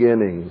our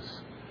beginnings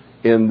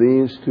in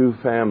these two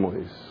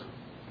families.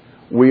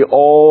 We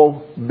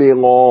all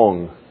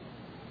belong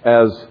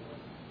as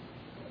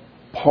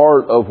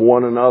part of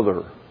one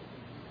another.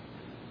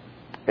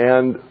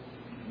 And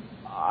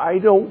I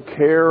don't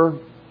care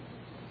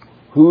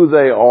who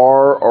they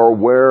are or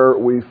where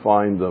we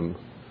find them.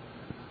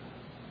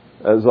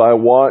 As I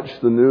watch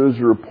the news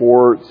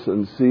reports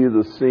and see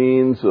the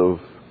scenes of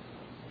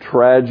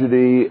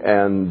tragedy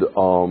and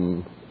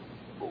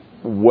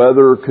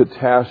weather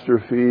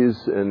catastrophes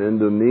in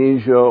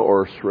Indonesia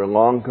or Sri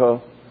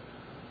Lanka,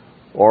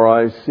 or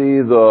I see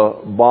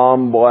the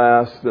bomb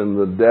blast and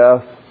the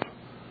death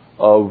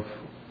of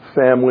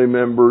family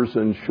members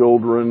and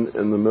children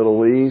in the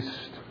Middle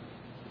East,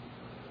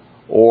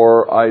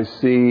 or I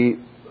see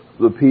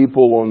the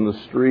people on the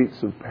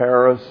streets of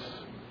Paris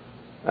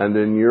and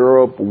in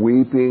Europe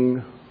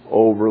weeping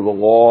over the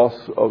loss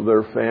of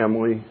their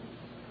family.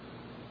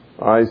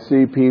 I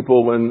see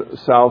people in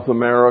South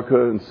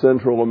America and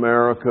Central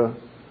America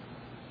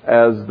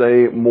as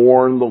they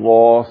mourn the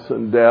loss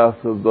and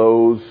death of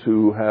those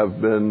who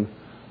have been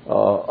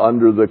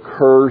under the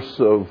curse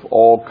of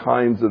all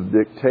kinds of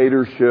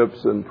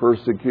dictatorships and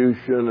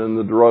persecution and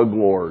the drug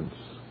lords.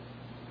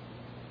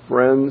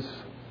 Friends,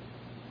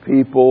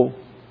 people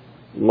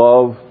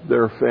love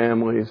their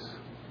families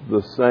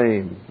the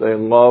same. They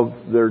love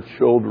their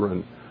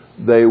children.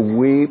 They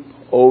weep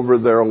over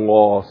their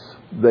loss.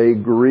 They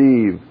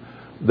grieve.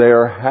 They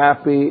are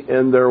happy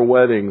in their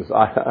weddings.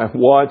 I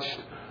watched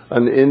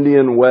an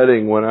Indian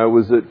wedding when I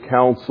was at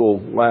Council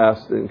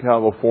last in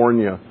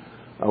California.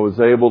 I was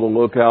able to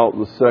look out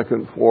the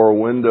second floor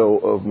window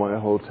of my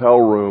hotel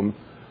room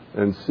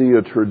and see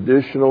a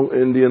traditional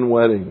Indian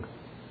wedding.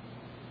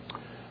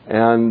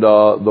 And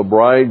the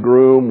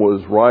bridegroom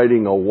was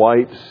riding a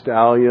white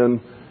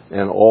stallion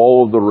and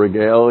all of the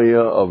regalia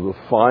of the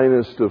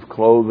finest of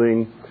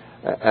clothing.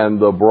 And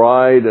the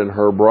bride and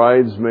her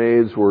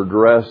bridesmaids were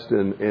dressed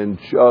in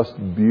just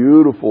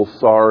beautiful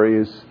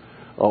saris,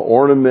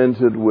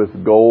 ornamented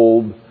with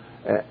gold.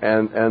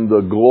 And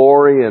the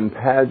glory and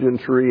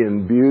pageantry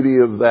and beauty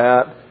of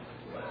that.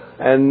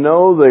 And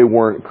no, they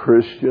weren't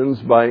Christians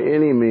by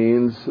any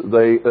means.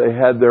 They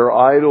had their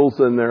idols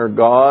and their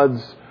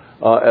gods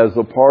as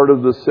a part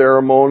of the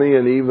ceremony,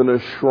 and even a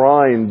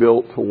shrine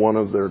built to one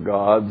of their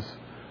gods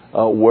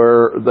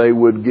where they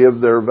would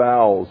give their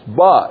vows.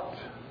 But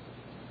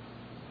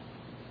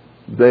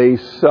they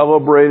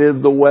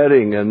celebrated the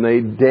wedding, and they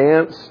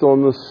danced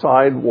on the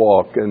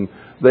sidewalk, and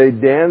they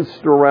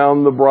danced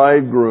around the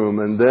bridegroom,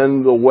 and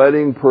then the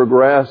wedding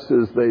progressed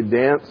as they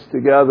danced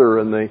together,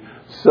 and they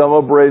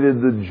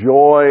celebrated the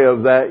joy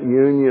of that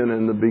union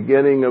and the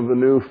beginning of a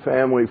new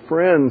family.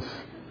 Friends,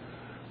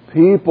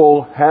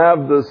 people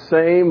have the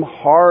same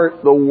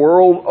heart the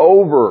world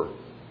over.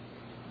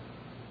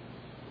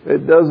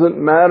 It doesn't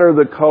matter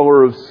the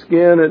color of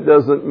skin. It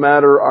doesn't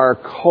matter our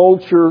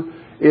culture.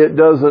 It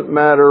doesn't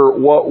matter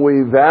what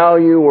we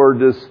value or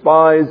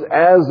despise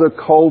as a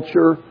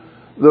culture.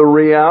 The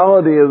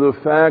reality of the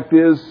fact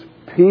is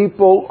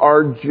people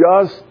are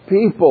just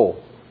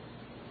people.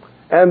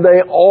 And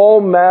they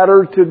all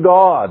matter to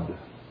God.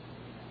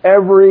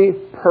 Every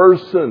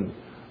person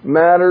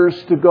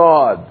matters to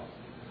God.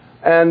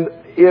 And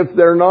if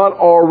they're not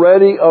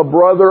already a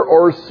brother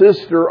or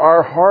sister,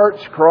 our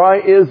heart's cry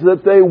is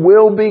that they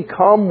will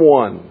become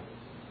one.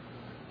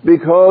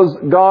 Because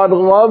God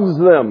loves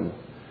them.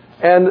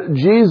 And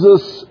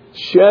Jesus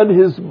shed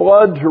His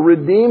blood to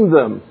redeem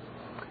them.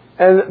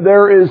 And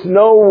there is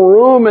no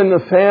room in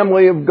the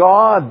family of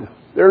God.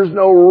 There's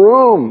no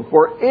room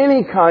for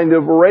any kind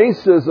of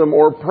racism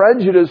or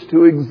prejudice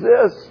to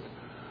exist.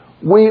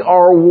 We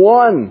are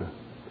one.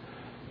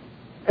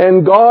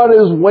 And God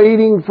is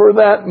waiting for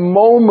that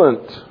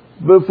moment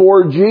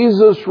before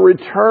Jesus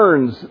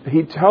returns.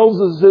 He tells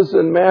us this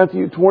in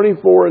Matthew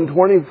 24 and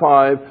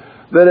 25,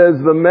 that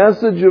as the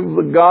message of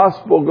the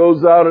gospel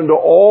goes out into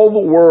all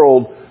the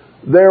world,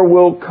 there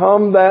will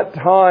come that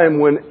time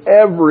when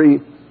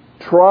every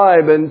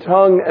tribe and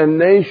tongue and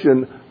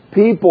nation,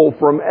 people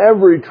from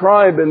every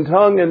tribe and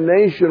tongue and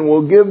nation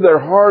will give their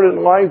heart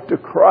and life to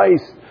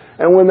Christ.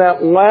 And when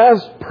that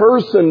last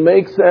person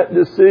makes that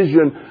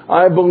decision,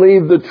 I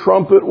believe the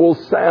trumpet will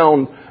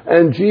sound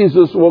and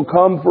Jesus will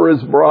come for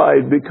His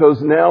bride,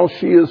 because now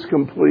she is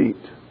complete.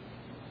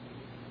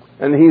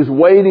 And He's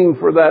waiting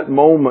for that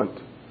moment,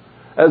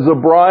 as a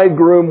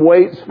bridegroom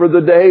waits for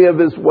the day of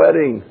his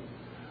wedding.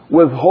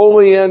 With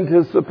holy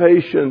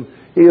anticipation,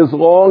 he is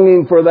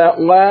longing for that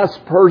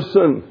last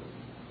person.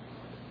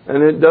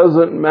 And it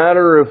doesn't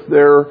matter if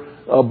they're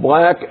a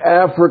black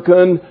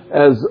African,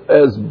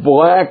 as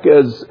black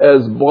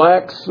as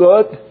black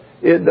soot.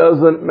 It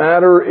doesn't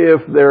matter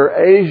if they're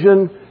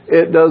Asian.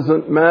 It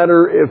doesn't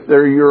matter if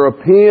they're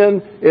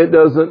European. It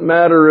doesn't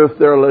matter if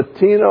they're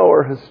Latino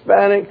or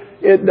Hispanic.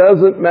 It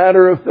doesn't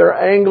matter if they're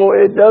Anglo.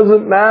 It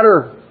doesn't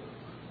matter.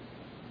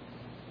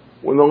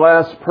 When the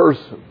last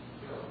person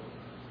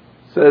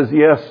says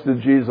yes to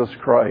Jesus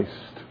Christ,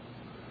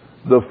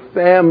 the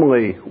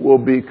family will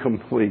be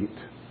complete.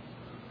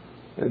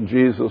 And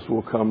Jesus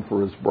will come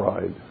for His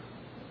bride.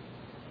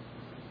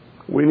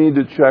 We need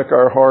to check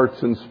our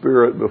hearts and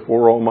spirit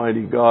before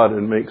Almighty God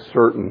and make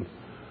certain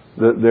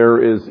that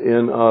there is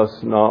in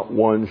us not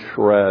one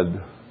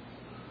shred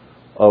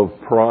of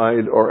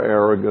pride or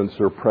arrogance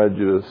or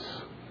prejudice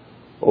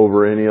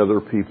over any other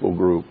people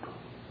group.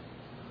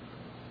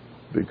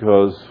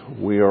 Because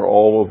we are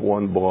all of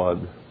one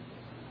blood,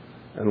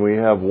 and we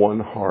have one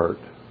heart,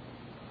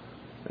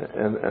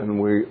 and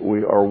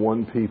we are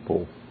one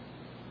people.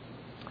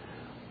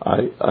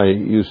 I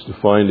used to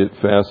find it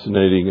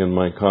fascinating in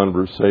my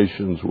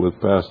conversations with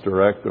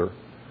Pastor Ector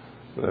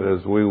that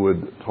as we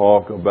would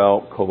talk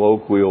about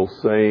colloquial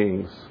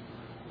sayings,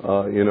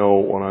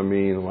 what I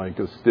mean, like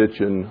a stitch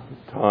in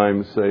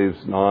time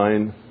saves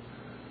 9,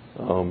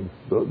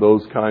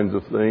 those kinds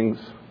of things.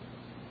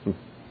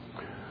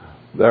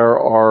 There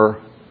are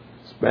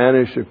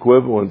Spanish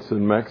equivalents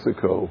in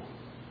Mexico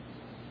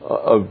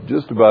of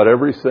just about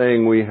every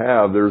saying we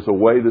have. There's a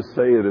way to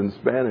say it in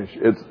Spanish.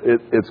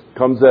 It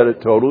comes at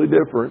it totally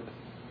different,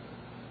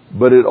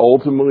 but it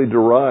ultimately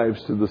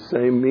derives to the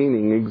same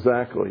meaning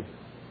exactly.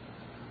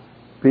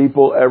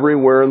 People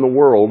everywhere in the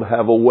world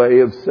have a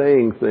way of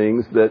saying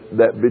things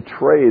that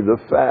betray the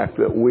fact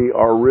that we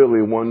are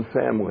really one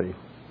family.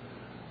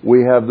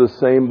 We have the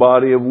same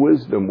body of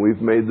wisdom.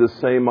 We've made the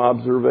same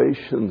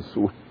observations.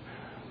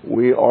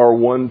 We are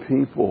one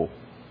people.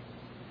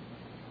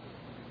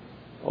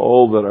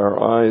 Oh, that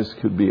our eyes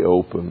could be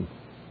open.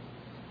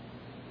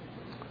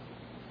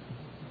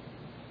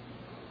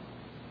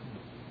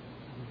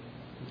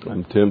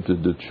 I'm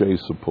tempted to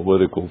chase a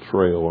political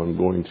trail. I'm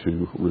going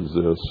to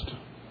resist.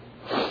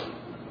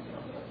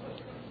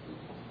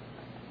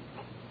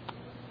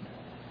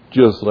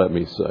 Just let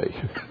me say,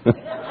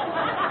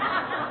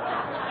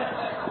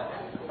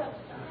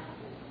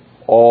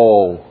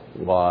 all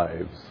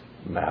lives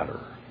matter.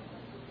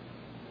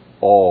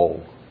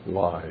 All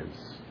lives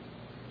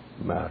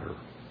matter.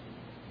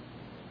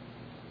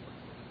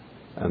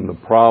 And the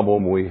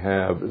problem we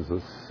have is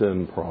a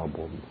sin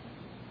problem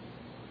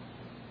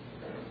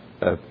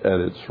at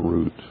its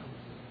root.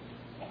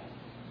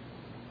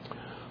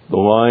 The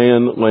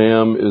lion,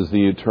 lamb is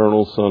the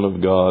eternal Son of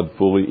God,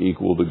 fully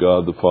equal to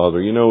God the Father.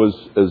 You know,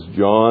 as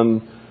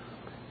John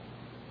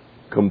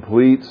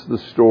completes the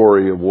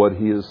story of what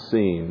he has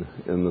seen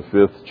in the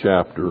 5th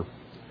chapter,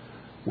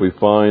 we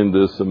find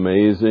this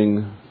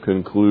amazing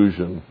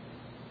conclusion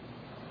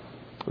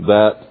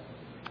that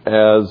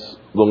as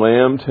the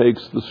Lamb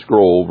takes the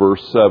scroll,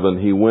 verse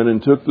 7, he went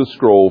and took the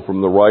scroll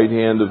from the right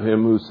hand of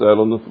him who sat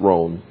on the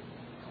throne.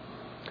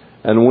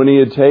 And when he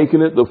had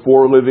taken it, the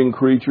 4 living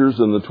creatures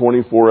and the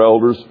 24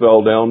 elders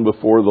fell down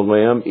before the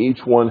Lamb.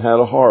 Each one had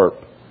a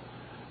harp.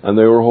 And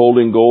they were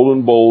holding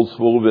golden bowls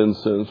full of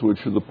incense,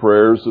 which are the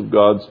prayers of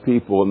God's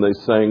people. And they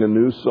sang a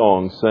new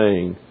song,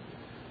 saying,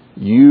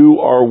 "You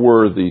are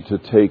worthy to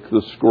take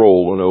the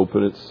scroll and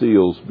open its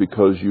seals,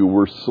 because you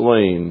were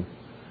slain.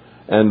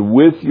 And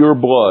with your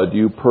blood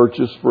you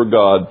purchased for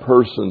God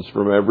persons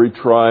from every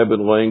tribe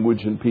and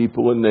language and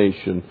people and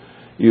nation.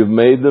 You've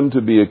made them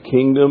to be a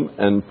kingdom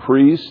and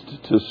priests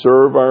to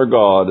serve our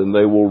God, and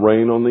they will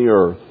reign on the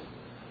earth."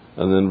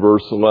 And then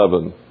verse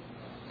 11.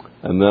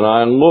 "And then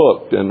I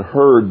looked and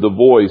heard the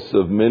voice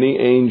of many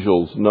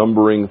angels,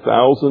 numbering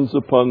thousands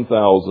upon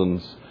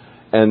thousands,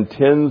 and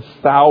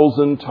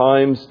 10,000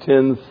 times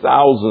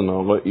 10,000.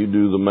 I'll let you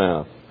do the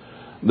math.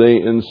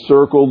 They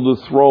encircled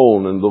the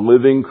throne and the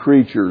living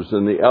creatures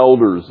and the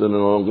elders, and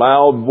in a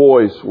loud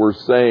voice were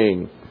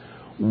saying,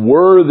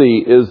 "Worthy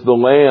is the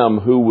Lamb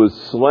who was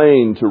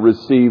slain to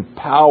receive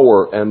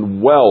power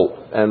and wealth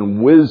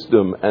and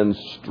wisdom and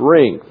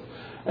strength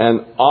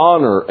and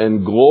honor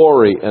and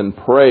glory and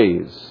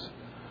praise."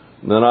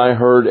 And then I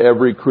heard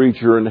every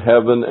creature in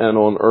heaven and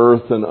on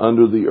earth and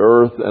under the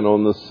earth and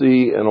on the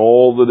sea and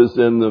all that is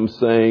in them,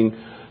 saying,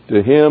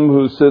 "To him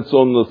who sits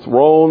on the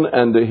throne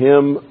and to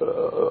him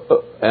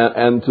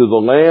and to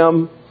the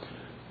Lamb."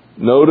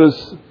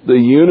 Notice the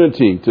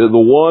unity, to the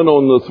one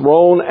on the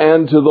throne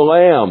and to the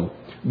Lamb,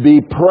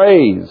 be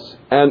praise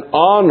and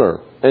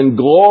honor and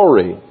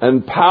glory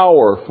and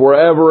power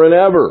forever and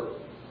ever.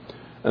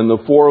 And the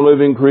 4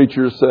 living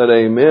creatures said,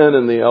 "Amen,"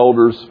 and the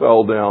elders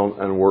fell down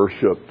and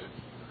worshipped.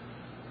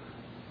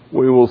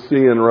 We will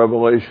see in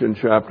Revelation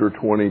chapter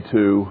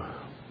 22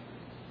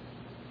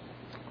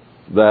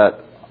 that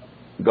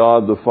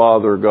God the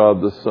Father,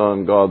 God the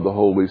Son, God the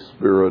Holy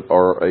Spirit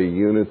are a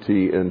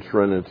unity in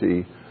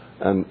Trinity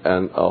and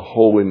a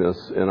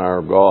holiness in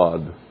our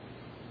God.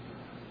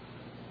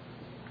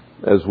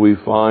 As we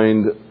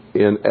find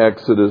in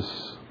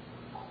Exodus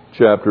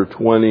chapter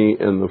 20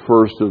 in the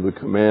first of the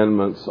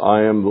commandments,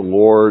 "I am the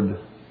Lord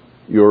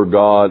your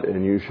God,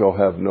 and you shall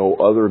have no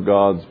other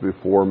gods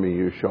before me.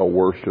 You shall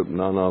worship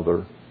none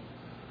other."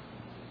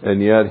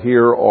 And yet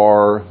here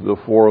are the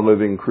 4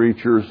 living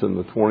creatures and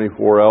the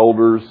 24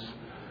 elders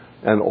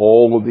and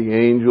all of the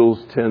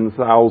angels,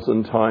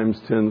 10,000 times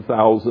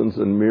 10,000s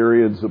and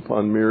myriads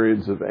upon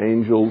myriads of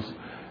angels.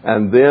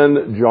 And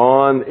then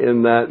John,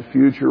 in that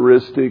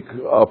futuristic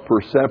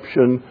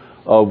perception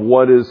of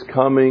what is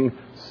coming,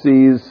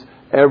 sees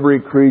every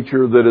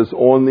creature that is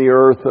on the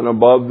earth and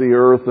above the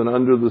earth and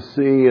under the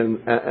sea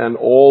and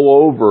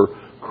all over,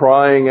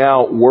 crying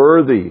out,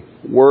 "Worthy,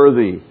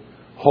 worthy,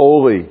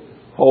 holy,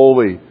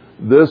 holy,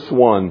 this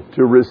one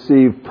to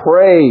receive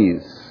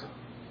praise."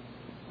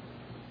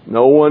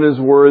 No one is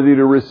worthy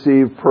to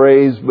receive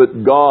praise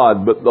but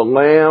God, but the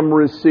Lamb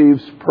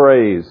receives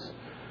praise.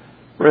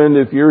 Friend,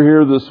 if you're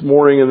here this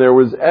morning and there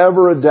was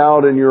ever a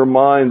doubt in your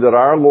mind that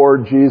our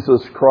Lord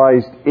Jesus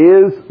Christ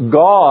is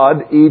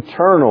God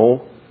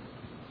eternal,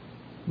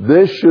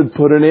 this should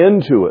put an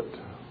end to it.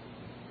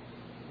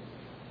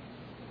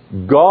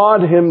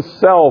 God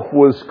Himself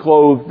was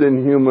clothed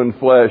in human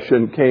flesh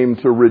and came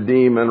to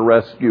redeem and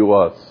rescue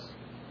us.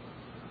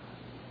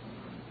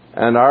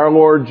 And our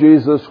Lord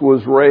Jesus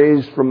was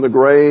raised from the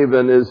grave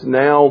and is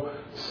now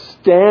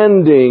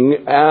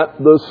standing at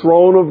the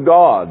throne of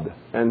God,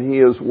 and He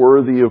is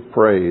worthy of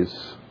praise.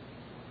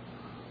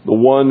 The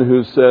one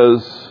who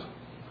says,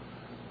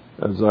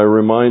 as I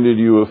reminded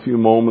you a few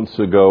moments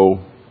ago,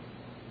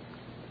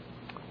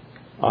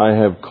 I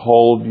have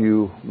called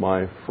you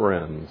my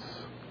friends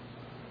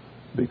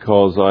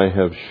because I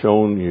have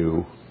shown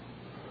you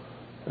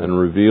and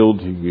revealed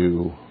to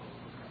you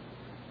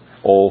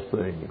all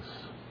things.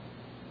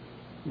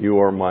 You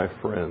are my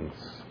friends.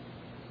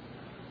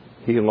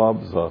 He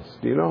loves us.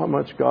 Do you know how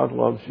much God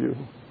loves you?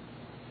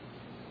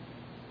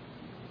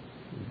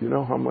 Do you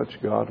know how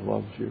much God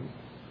loves you?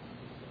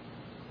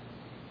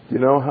 Do you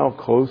know how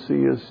close He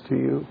is to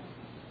you?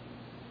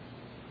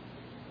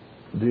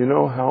 Do you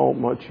know how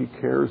much He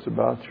cares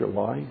about your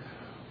life?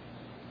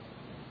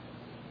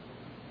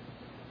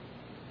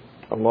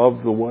 I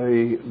love the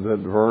way that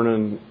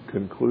Vernon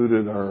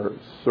concluded our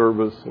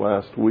service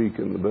last week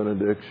in the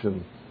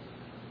benediction,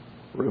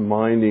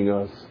 reminding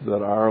us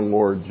that our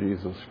Lord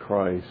Jesus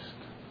Christ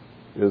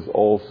is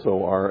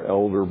also our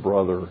elder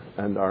brother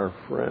and our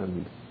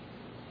friend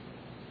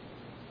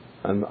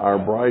and our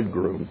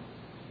bridegroom,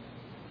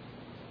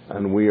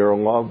 and we are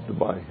loved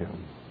by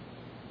Him.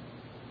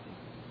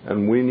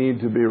 And we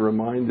need to be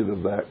reminded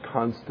of that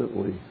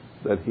constantly,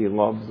 that He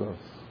loves us,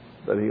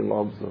 that He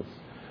loves us.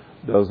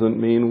 Doesn't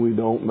mean we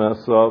don't mess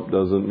up,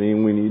 doesn't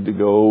mean we need to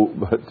go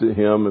but to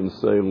Him and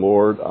say,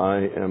 Lord,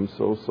 I am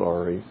so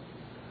sorry.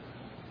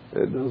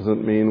 It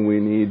doesn't mean we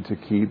need to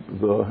keep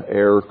the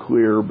air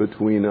clear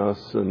between us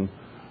and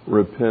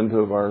repent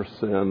of our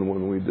sin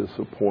when we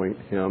disappoint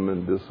Him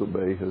and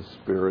disobey His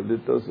Spirit.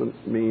 It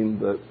doesn't mean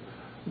that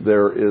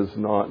there is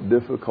not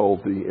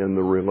difficulty in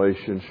the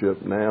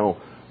relationship now,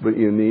 but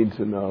you need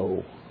to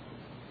know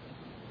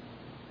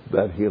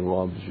that He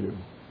loves you,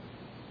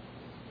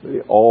 that He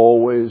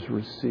always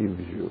receives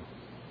you,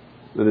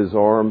 that His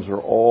arms are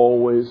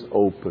always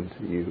open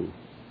to you,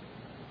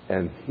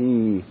 and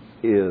He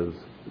is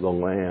the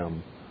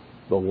Lamb,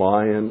 the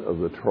Lion of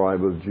the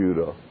tribe of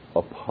Judah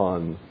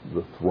upon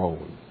the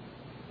throne.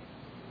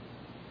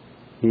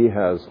 He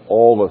has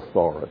all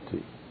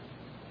authority,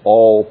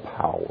 all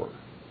power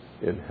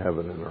in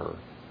heaven and earth.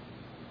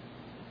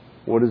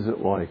 What is it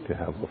like to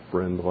have a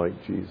friend like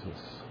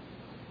Jesus?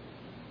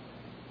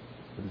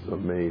 It is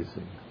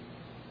amazing.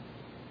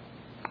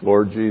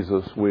 Lord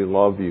Jesus, we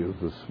love you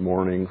this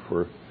morning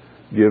for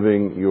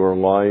giving your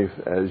life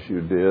as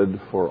you did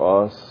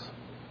for us.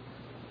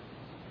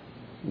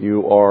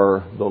 You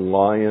are the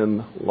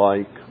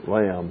lion-like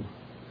lamb.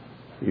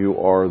 You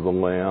are the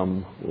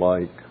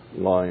lamb-like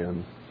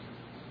lion.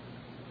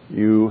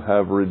 You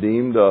have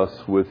redeemed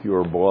us with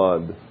your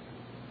blood,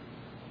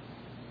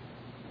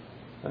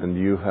 and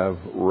you have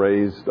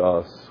raised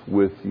us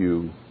with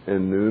you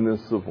in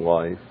newness of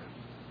life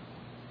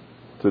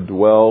to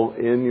dwell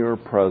in your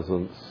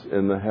presence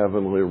in the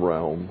heavenly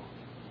realm,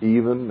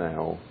 even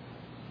now.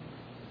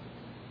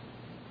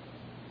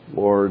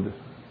 Lord,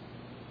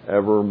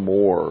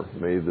 evermore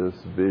may this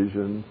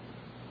vision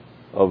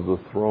of the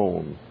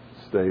throne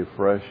stay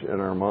fresh in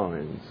our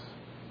minds,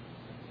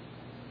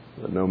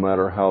 that no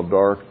matter how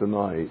dark the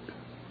night,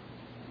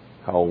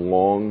 how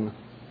long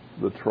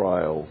the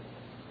trial,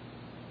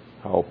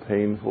 how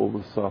painful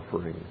the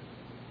suffering,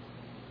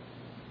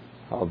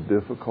 how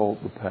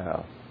difficult the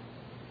path,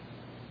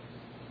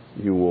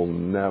 you will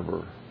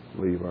never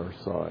leave our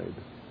side,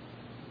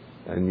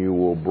 and you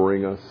will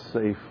bring us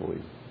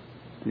safely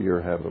to your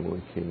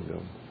heavenly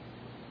kingdom.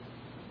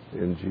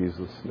 In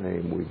Jesus'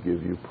 name we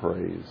give you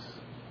praise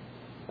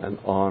and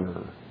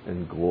honor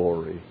and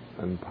glory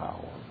and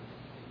power.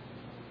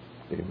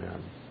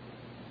 Amen.